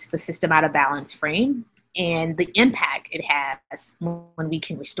used the system out of balance frame. and the impact it has when we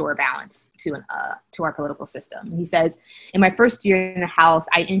can restore balance to our political system. He says, in my first year in the House,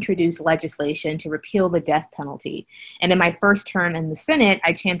 I introduced legislation to repeal the death penalty. And in my first term in the Senate,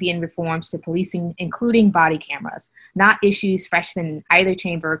 I championed reforms to policing, including body cameras, not issues freshmen in either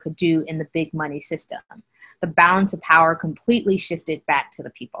chamber could do in the big money system. The balance of power completely shifted back to the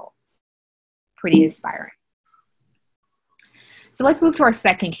people. Pretty inspiring. So let's move to our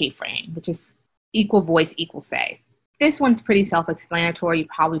second key frame, which is equal voice, equal say. This one's pretty self-explanatory. You've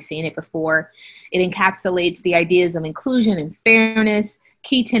probably seen it before. It encapsulates the ideas of inclusion and fairness,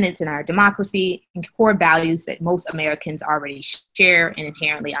 key tenets in our democracy, and core values that most Americans already share and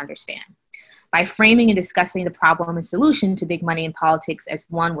inherently understand. By framing and discussing the problem and solution to big money in politics as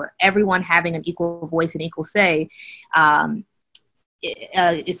one where everyone having an equal voice and equal say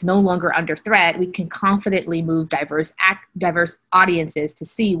it's no longer under threat, we can confidently move diverse audiences to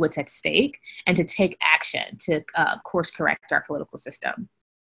see what's at stake and to take action to course correct our political system.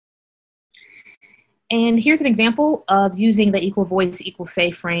 And here's an example of using the equal voice, equal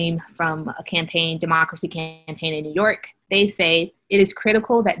say frame from a campaign, democracy campaign in New York. They say it is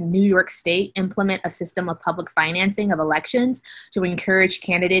critical that New York State implement a system of public financing of elections to encourage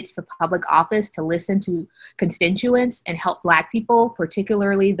candidates for public office to listen to constituents and help Black people,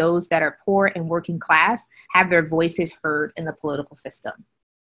 particularly those that are poor and working class, have their voices heard in the political system.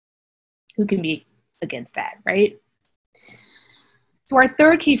 Who can be against that, right? So our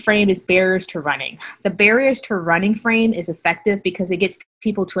third key frame is barriers to running. The barriers to running frame is effective because it gets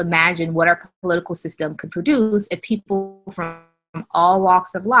people to imagine what our political system could produce if people from all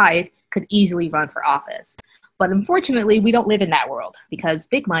walks of life could easily run for office. But unfortunately, we don't live in that world because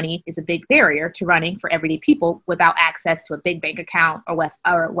big money is a big barrier to running for everyday people without access to a big bank account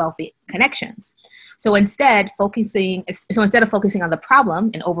or wealthy connections. So instead of focusing on the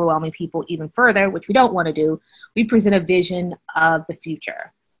problem and overwhelming people even further, which we don't want to do, we present a vision of the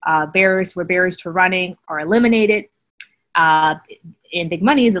future. Barriers to running are eliminated, and big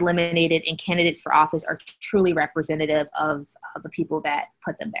money is eliminated, and candidates for office are truly representative of the people that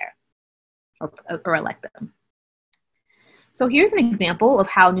put them there or elect them. So here's an example of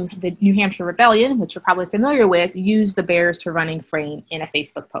how the New Hampshire Rebellion, which you're probably familiar with, used the barriers to running frame in a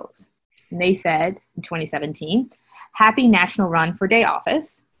Facebook post. And they said in 2017, "Happy National Run for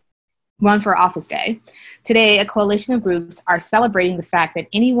Office Day. Today, a coalition of groups are celebrating the fact that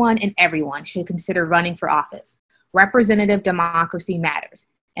anyone and everyone should consider running for office. Representative democracy matters.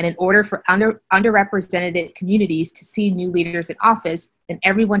 And in order for underrepresented communities to see new leaders in office, then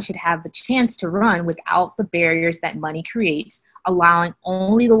everyone should have the chance to run without the barriers that money creates, allowing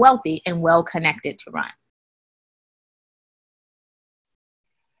only the wealthy and well-connected to run."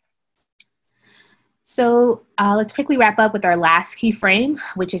 So let's quickly wrap up with our last key frame,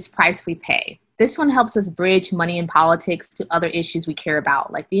 which is price we pay. This one helps us bridge money in politics to other issues we care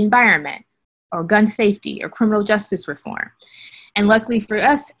about, like the environment, or gun safety, or criminal justice reform. And luckily for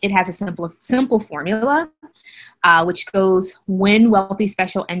us, it has a simple formula, which goes, when wealthy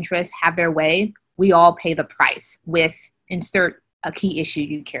special interests have their way, we all pay the price with insert a key issue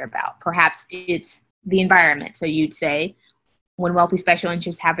you care about. Perhaps it's the environment. So you'd say, when wealthy special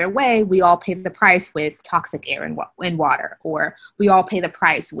interests have their way, we all pay the price with toxic air and water, or we all pay the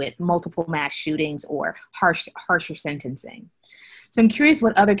price with multiple mass shootings or harsher sentencing. So I'm curious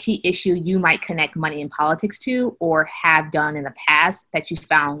what other key issue you might connect money in politics to or have done in the past that you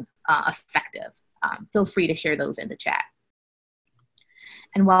found effective. Feel free to share those in the chat.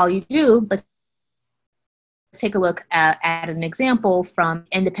 And while you do, let's take a look at an example from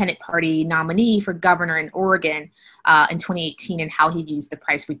Independent Party nominee for governor in Oregon in 2018 and how he used the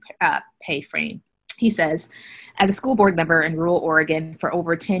price we pay frame. He says, "As a school board member in rural Oregon for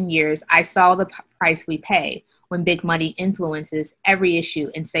over 10 years, I saw the price we pay when big money influences every issue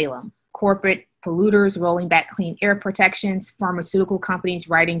in Salem. Corporate polluters rolling back clean air protections, pharmaceutical companies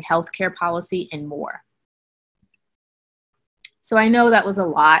writing healthcare policy, and more." So I know that was a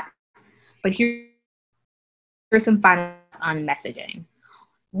lot, but here's some final thoughts on messaging.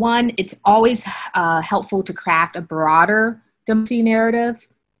 One, it's always helpful to craft a broader democracy narrative.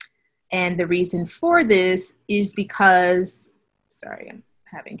 And the reason for this is because, sorry, I'm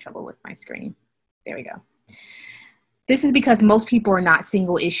having trouble with my screen. There we go. This is because most people are not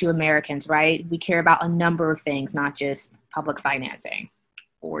single issue Americans, right? We care about a number of things, not just public financing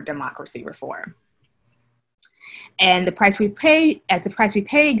or democracy reform. And the price we pay, as the price we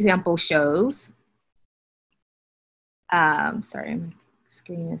pay example shows, sorry, my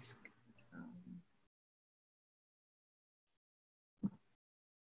screen is,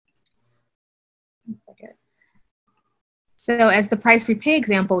 one second. So as the price we pay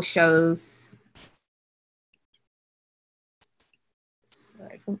example shows,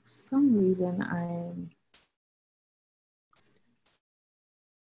 for some reason I'm...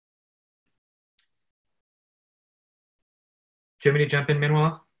 Do you want me to jump in,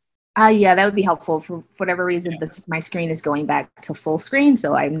 Manuela? Yeah, that would be helpful. For whatever reason, my screen is going back to full screen,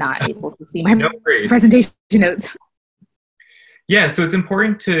 so I'm not able to see my presentation notes. Yeah, so it's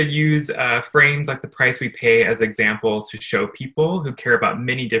important to use frames like the price we pay as examples to show people who care about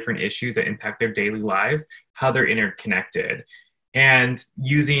many different issues that impact their daily lives, how they're interconnected. And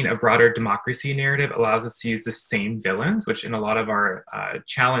using a broader democracy narrative allows us to use the same villains, which in a lot of our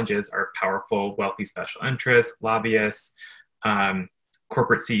challenges are powerful, wealthy special interests, lobbyists,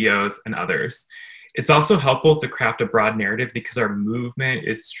 corporate CEOs, and others. It's also helpful to craft a broad narrative because our movement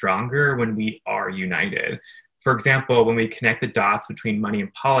is stronger when we are united. For example, when we connect the dots between money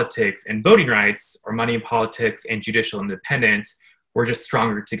and politics and voting rights, or money and politics and judicial independence, we're just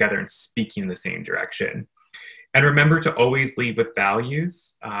stronger together and speaking in the same direction. And remember to always lead with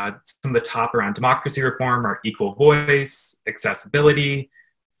values. Some of the top around democracy reform are equal voice, accessibility,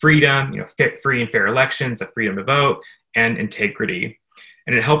 freedom, free and fair elections, the freedom to vote, and integrity.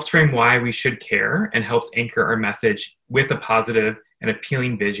 And it helps frame why we should care and helps anchor our message with a positive and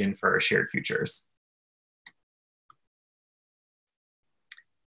appealing vision for our shared futures.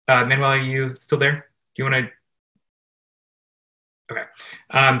 Manuela, are you still there? Do you want to? Okay.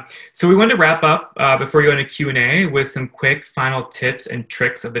 So we want to wrap up before we go into Q&A with some quick final tips and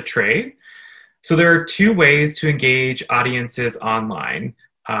tricks of the trade. So there are two ways to engage audiences online,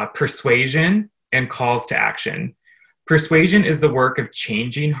 persuasion and calls to action. Persuasion is the work of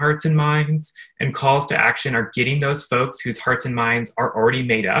changing hearts and minds, and calls to action are getting those folks whose hearts and minds are already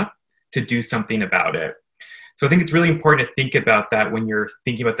made up to do something about it. So I think it's really important to think about that when you're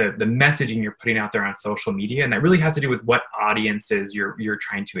thinking about the messaging you're putting out there on social media, and that really has to do with what audiences you're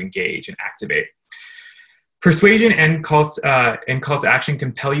trying to engage and activate. Persuasion and calls to action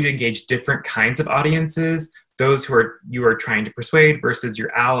compel you to engage different kinds of audiences, those who you are trying to persuade versus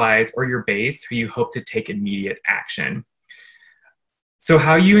your allies or your base who you hope to take immediate action. So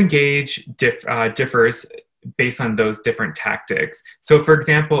how you engage differs based on those different tactics. So for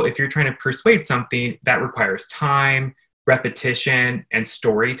example, if you're trying to persuade something, that requires time, repetition, and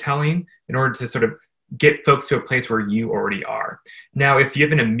storytelling in order to sort of get folks to a place where you already are. Now, if you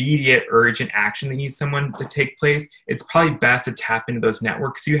have an immediate urgent action that needs someone to take place, it's probably best to tap into those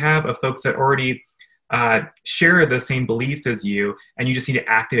networks you have of folks that already share the same beliefs as you, and you just need to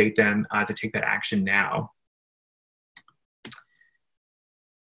activate them to take that action now.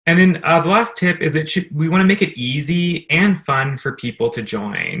 And then the last tip is we want to make it easy and fun for people to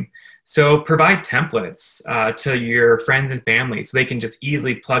join. So provide templates to your friends and family so they can just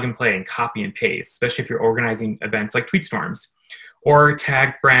easily plug and play and copy and paste, especially if you're organizing events like tweet storms. Or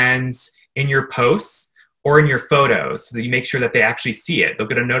tag friends in your posts or in your photos so that you make sure that they actually see it. They'll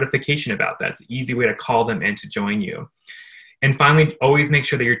get a notification about that. It's an easy way to call them in to join you. And finally, always make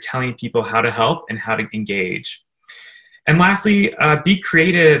sure that you're telling people how to help and how to engage. And lastly, be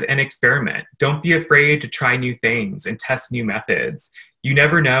creative and experiment. Don't be afraid to try new things and test new methods. You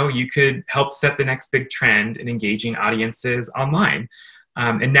never know, you could help set the next big trend in engaging audiences online.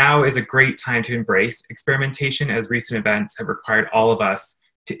 And now is a great time to embrace experimentation, as recent events have required all of us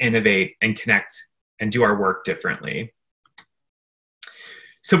to innovate and connect and do our work differently.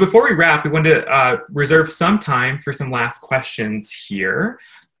 So before we wrap, we want to reserve some time for some last questions here.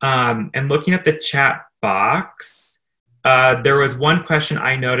 And looking at the chat box, there was one question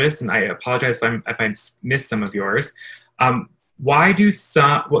I noticed, and I apologize if I missed some of yours.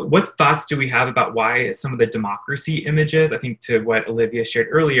 What thoughts do we have about why some of the democracy images, I think to what Olivia shared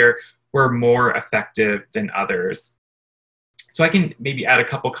earlier, were more effective than others? So I can maybe add a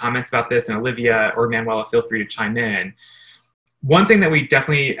couple comments about this, and Olivia or Manuela, feel free to chime in. One thing that we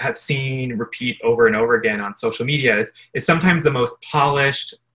definitely have seen repeat over and over again on social media is sometimes the most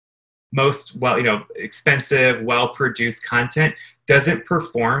polished, most expensive, well-produced content doesn't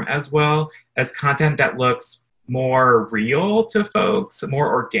perform as well as content that looks more real to folks,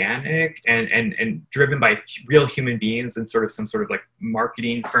 more organic and driven by real human beings than sort of some sort of like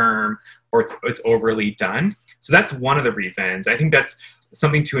marketing firm, or it's overly done. So that's one of the reasons. I think that's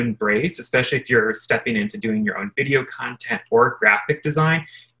something to embrace, especially if you're stepping into doing your own video content or graphic design,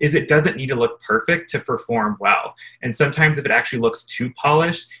 is it doesn't need to look perfect to perform well. And sometimes if it actually looks too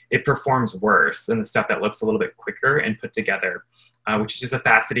polished, it performs worse than the stuff that looks a little bit quicker and put together, which is just a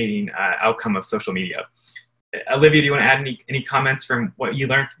fascinating outcome of social media. Olivia, do you want to add any comments from what you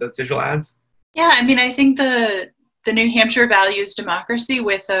learned from those digital ads? Yeah, I mean, I think the New Hampshire values democracy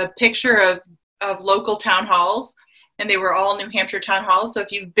with a picture of local town halls, and they were all New Hampshire town halls. So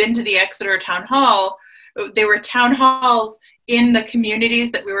if you've been to the Exeter town hall, they were town halls in the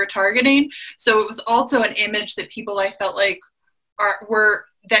communities that we were targeting. So it was also an image that people, I felt like,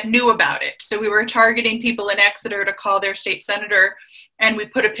 that knew about it. So we were targeting people in Exeter to call their state senator, and we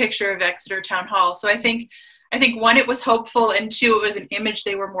put a picture of Exeter Town Hall. So I think one, it was hopeful, and two, it was an image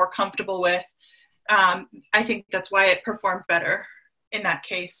they were more comfortable with. I think that's why it performed better in that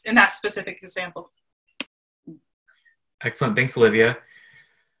case, in that specific example. Excellent. Thanks, Olivia.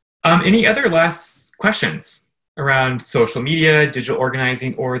 Any other last questions around social media, digital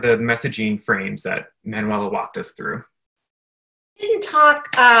organizing, or the messaging frames that Manuela walked us through? Didn't talk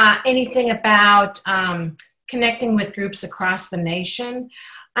anything about connecting with groups across the nation.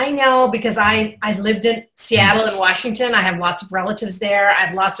 I know because I lived in Seattle and Washington. I have lots of relatives there. I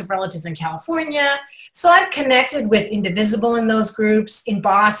have lots of relatives in California. So I've connected with Indivisible in those groups, in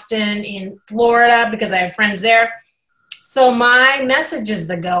Boston, in Florida, because I have friends there. So my messages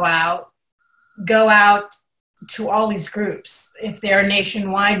that go out to all these groups, if they're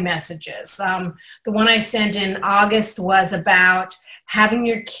nationwide messages. The one I sent in August was about having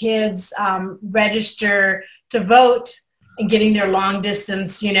your kids register to vote and getting their long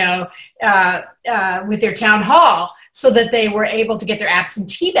distance, with their town hall, so that they were able to get their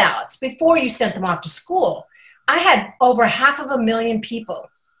absentee ballots before you sent them off to school. I had over 500,000 people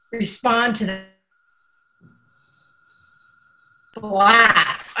respond to the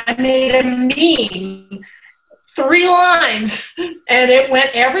blast. I made a meme, 3 lines, and it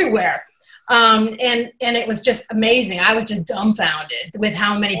went everywhere. And it was just amazing. I was just dumbfounded with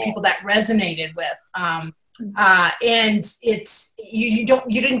how many people that resonated with. And you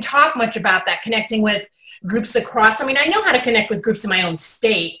didn't talk much about that, connecting with groups across. I mean, I know how to connect with groups in my own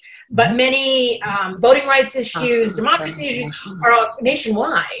state, but many voting rights issues, democracy issues are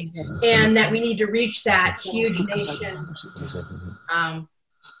nationwide, and that we need to reach that huge nation.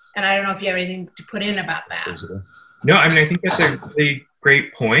 And I don't know if you have anything to put in about that. No, I mean, I think that's a really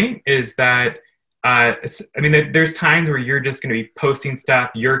great point, is that, there's times where you're just going to be posting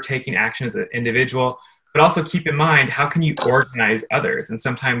stuff, you're taking action as an individual, but also keep in mind, how can you organize others? And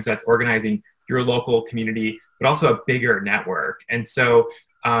sometimes that's organizing your local community, but also a bigger network. And so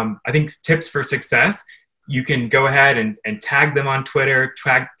I think tips for success, you can go ahead and tag them on Twitter,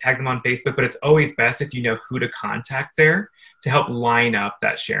 tag them on Facebook, but it's always best if you know who to contact there to help line up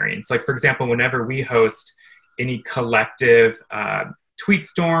that sharing. So like, for example, whenever we host any collective tweet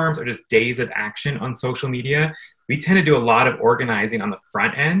storms or just days of action on social media, we tend to do a lot of organizing on the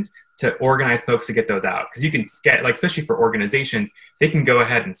front end to organize folks to get those out. Because you can especially for organizations, they can go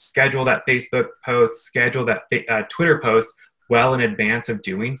ahead and schedule that Facebook post, schedule that Twitter post well in advance of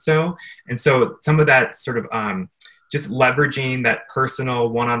doing so. And so some of that sort of just leveraging that personal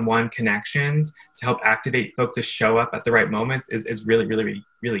one-on-one connections to help activate folks to show up at the right moments is really, really,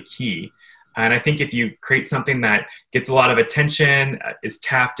 really key. And I think if you create something that gets a lot of attention, is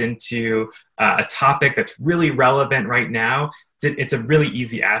tapped into a topic that's really relevant right now, it's a really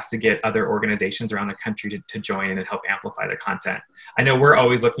easy ask to get other organizations around the country to join in and help amplify their content. I know we're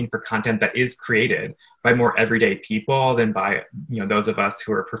always looking for content that is created by more everyday people than by those of us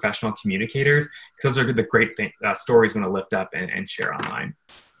who are professional communicators, because those are the great stories we want to lift up and share online.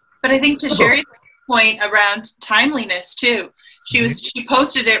 But I think to Sherry's point around timeliness too, she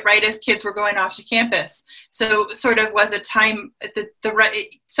posted it right as kids were going off to campus. So sort of was a time,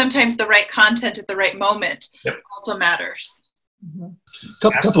 sometimes the right content at the right moment also matters.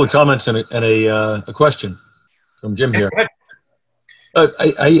 Couple of comments and a question from Jim here.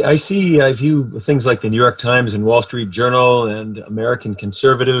 I view things like the New York Times and Wall Street Journal and American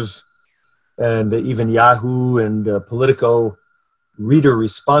Conservative and even Yahoo and Politico reader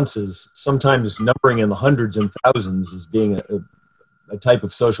responses, sometimes numbering in the hundreds and thousands, as being a type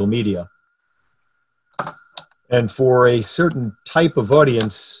of social media. And for a certain type of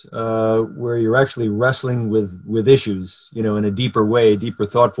audience where you're actually wrestling with issues, in a deeper way, deeper,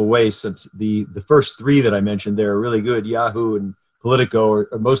 thoughtful way, since the first 3 that I mentioned there are really good, Yahoo and Politico, are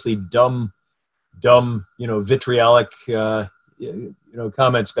mostly dumb, vitriolic,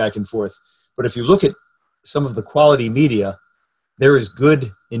 comments back and forth. But if you look at some of the quality media, there is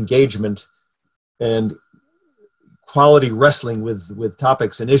good engagement and quality wrestling with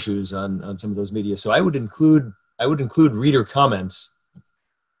topics and issues on some of those media. So I would include reader comments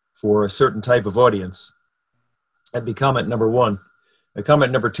for a certain type of audience. That'd be comment number 1.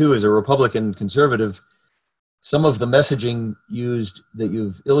 Comment number 2 is a Republican conservative. Some of the messaging used that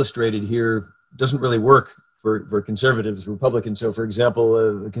you've illustrated here doesn't really work for conservatives, Republicans. So for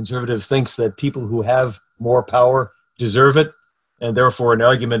example, a conservative thinks that people who have more power deserve it, and therefore an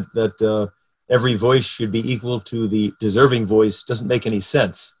argument that every voice should be equal to the deserving voice doesn't make any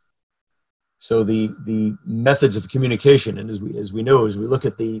sense. So the methods of communication, and as we know, as we look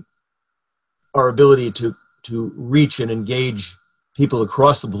at our ability to reach and engage people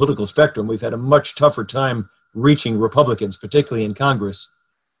across the political spectrum, we've had a much tougher time reaching Republicans, particularly in Congress,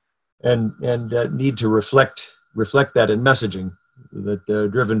 and need to reflect that in messaging that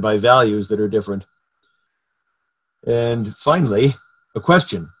driven by values that are different. And finally, a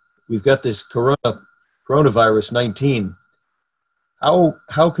question. We've got this coronavirus 19.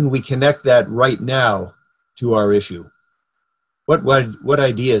 How can we connect that right now to our issue? What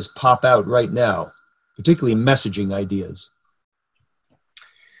ideas pop out right now, particularly messaging ideas?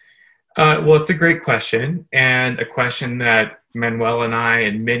 Well, it's a great question, and a question that Manuela and I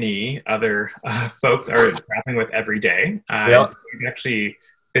and many other folks are grappling with every day. Yeah. So we've actually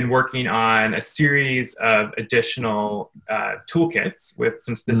been working on a series of additional toolkits with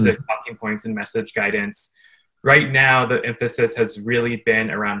some specific talking points and message guidance. Right now, the emphasis has really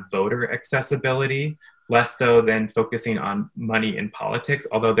been around voter accessibility, less so than focusing on money in politics,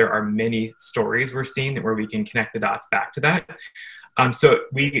 although there are many stories we're seeing where we can connect the dots back to that. So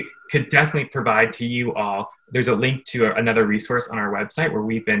we could definitely provide to you all, there's a link to another resource on our website where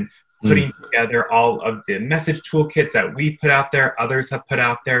we've been putting together all of the message toolkits that we put out there, others have put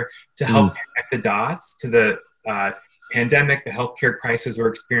out there to help connect the dots to the pandemic, the healthcare crisis we're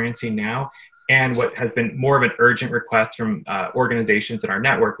experiencing now, and what has been more of an urgent request from organizations in our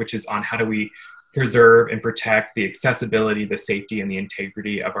network, which is on how do we preserve and protect the accessibility, the safety, and the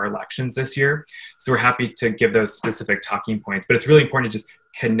integrity of our elections this year. So we're happy to give those specific talking points, but it's really important to just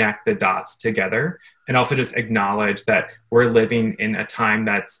connect the dots together and also just acknowledge that we're living in a time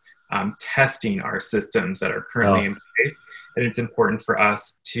that's testing our systems that are currently in place. And it's important for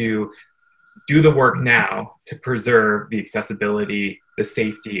us to do the work now to preserve the accessibility, the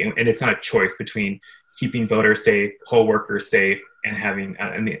safety, and it's not a choice between keeping voters safe, poll workers safe, and having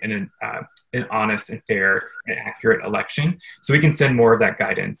an honest and fair and accurate election. So we can send more of that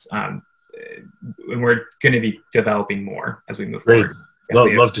guidance, and we're going to be developing more as we move forward.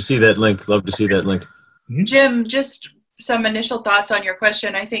 Love to see that link. Love to see that link. Jim, just some initial thoughts on your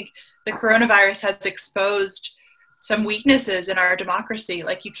question. I think the coronavirus has exposed some weaknesses in our democracy.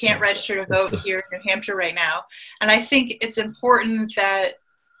 Like, you can't register to vote here in New Hampshire right now. And I think it's important that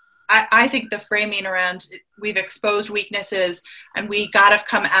I think the framing around we've exposed weaknesses and we got to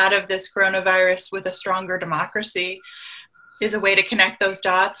come out of this coronavirus with a stronger democracy is a way to connect those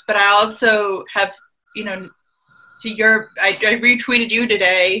dots. But I also have, I retweeted you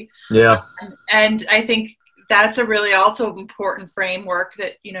today. Yeah. And I think that's a really also important framework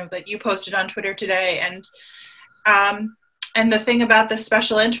that, that you posted on Twitter today. And the thing about the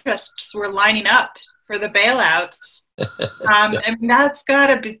special interests were lining up for the bailouts. And that's got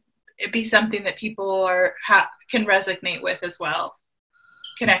to be something that people can resonate with as well,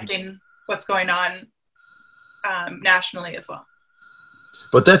 connecting what's going on nationally as well.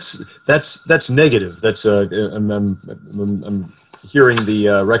 But that's negative. That's I'm hearing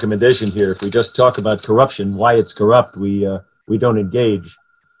the recommendation here. If we just talk about corruption, why it's corrupt, we don't engage.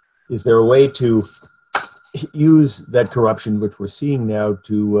 Is there a way to use that corruption, which we're seeing now,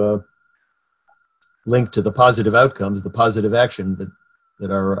 to link to the positive outcomes, the positive action that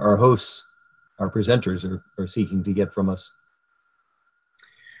our hosts, our presenters are seeking to get from us?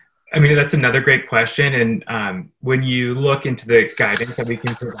 I mean, that's another great question. And when you look into the guidance that we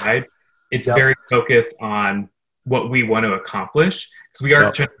can provide, it's very focused on what we want to accomplish. So we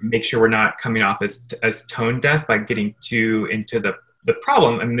are trying to make sure we're not coming off as tone deaf by getting too into the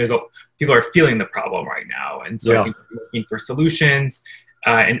problem. I mean, people are feeling the problem right now. And so I think we're looking for solutions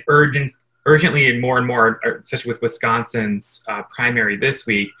and urgently and more, especially with Wisconsin's primary this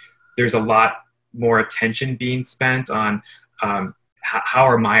week, there's a lot more attention being spent on how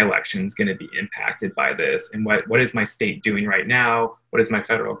are my elections going to be impacted by this, and what is my state doing right now, what is my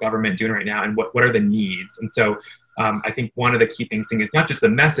federal government doing right now, and what are the needs. And so I think one of the key things is not just the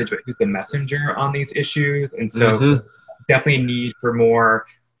message, but who's the messenger on these issues. And so definitely need for more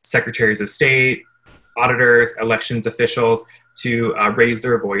secretaries of state, auditors, elections officials to raise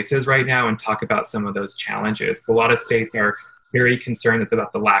their voices right now and talk about some of those challenges. A lot of states are very concerned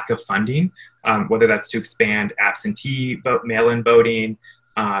about the lack of funding, whether that's to expand absentee vote, mail-in voting,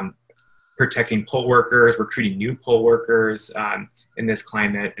 protecting poll workers, recruiting new poll workers in this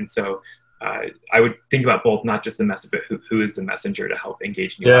climate. And so I would think about both, not just the message, but who is the messenger to help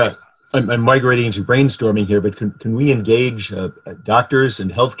engage new life. I'm migrating into brainstorming here, but can we engage doctors and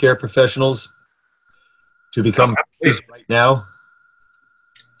healthcare professionals to become right now?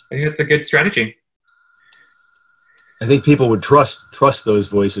 I think that's a good strategy. I think people would trust those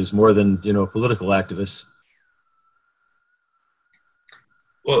voices more than political activists.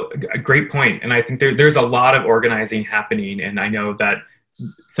 Well, a great point. And I think there's a lot of organizing happening. And I know that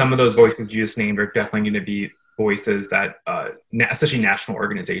some of those voices you just named are definitely going to be voices that especially national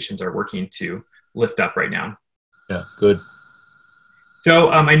organizations are working to lift up right now. Yeah, good. So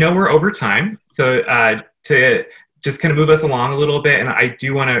I know we're over time. So to just kind of move us along a little bit, and I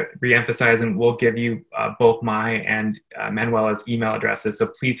do want to reemphasize, and we'll give you both my and Manuela's email addresses. So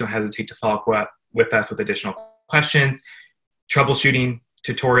please don't hesitate to follow up with us with additional questions, troubleshooting,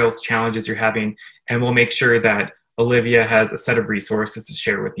 tutorials, challenges you're having, and we'll make sure that Olivia has a set of resources to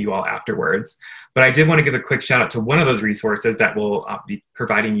share with you all afterwards. But I did want to give a quick shout out to one of those resources that we'll be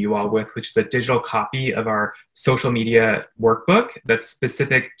providing you all with, which is a digital copy of our social media workbook that's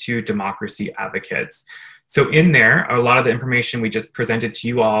specific to democracy advocates. So in there, a lot of the information we just presented to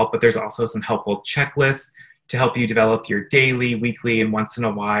you all, but there's also some helpful checklists to help you develop your daily, weekly, and once in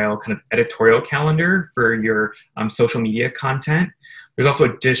a while kind of editorial calendar for your social media content. There's also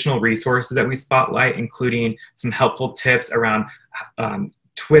additional resources that we spotlight, including some helpful tips around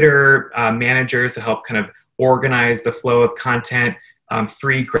Twitter managers to help kind of organize the flow of content,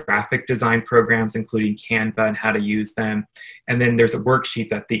 free graphic design programs, including Canva and how to use them. And then there's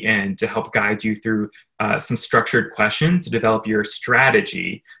worksheets at the end to help guide you through some structured questions to develop your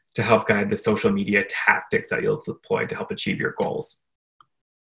strategy to help guide the social media tactics that you'll deploy to help achieve your goals.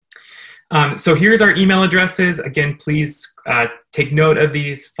 So here's our email addresses. Again, please take note of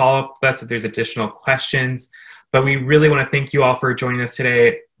these, follow up with us if there's additional questions. But we really want to thank you all for joining us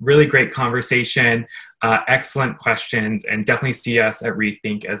today. Really great conversation, excellent questions, and definitely see us at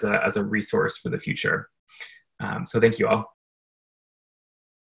Rethink as a resource for the future. So thank you all.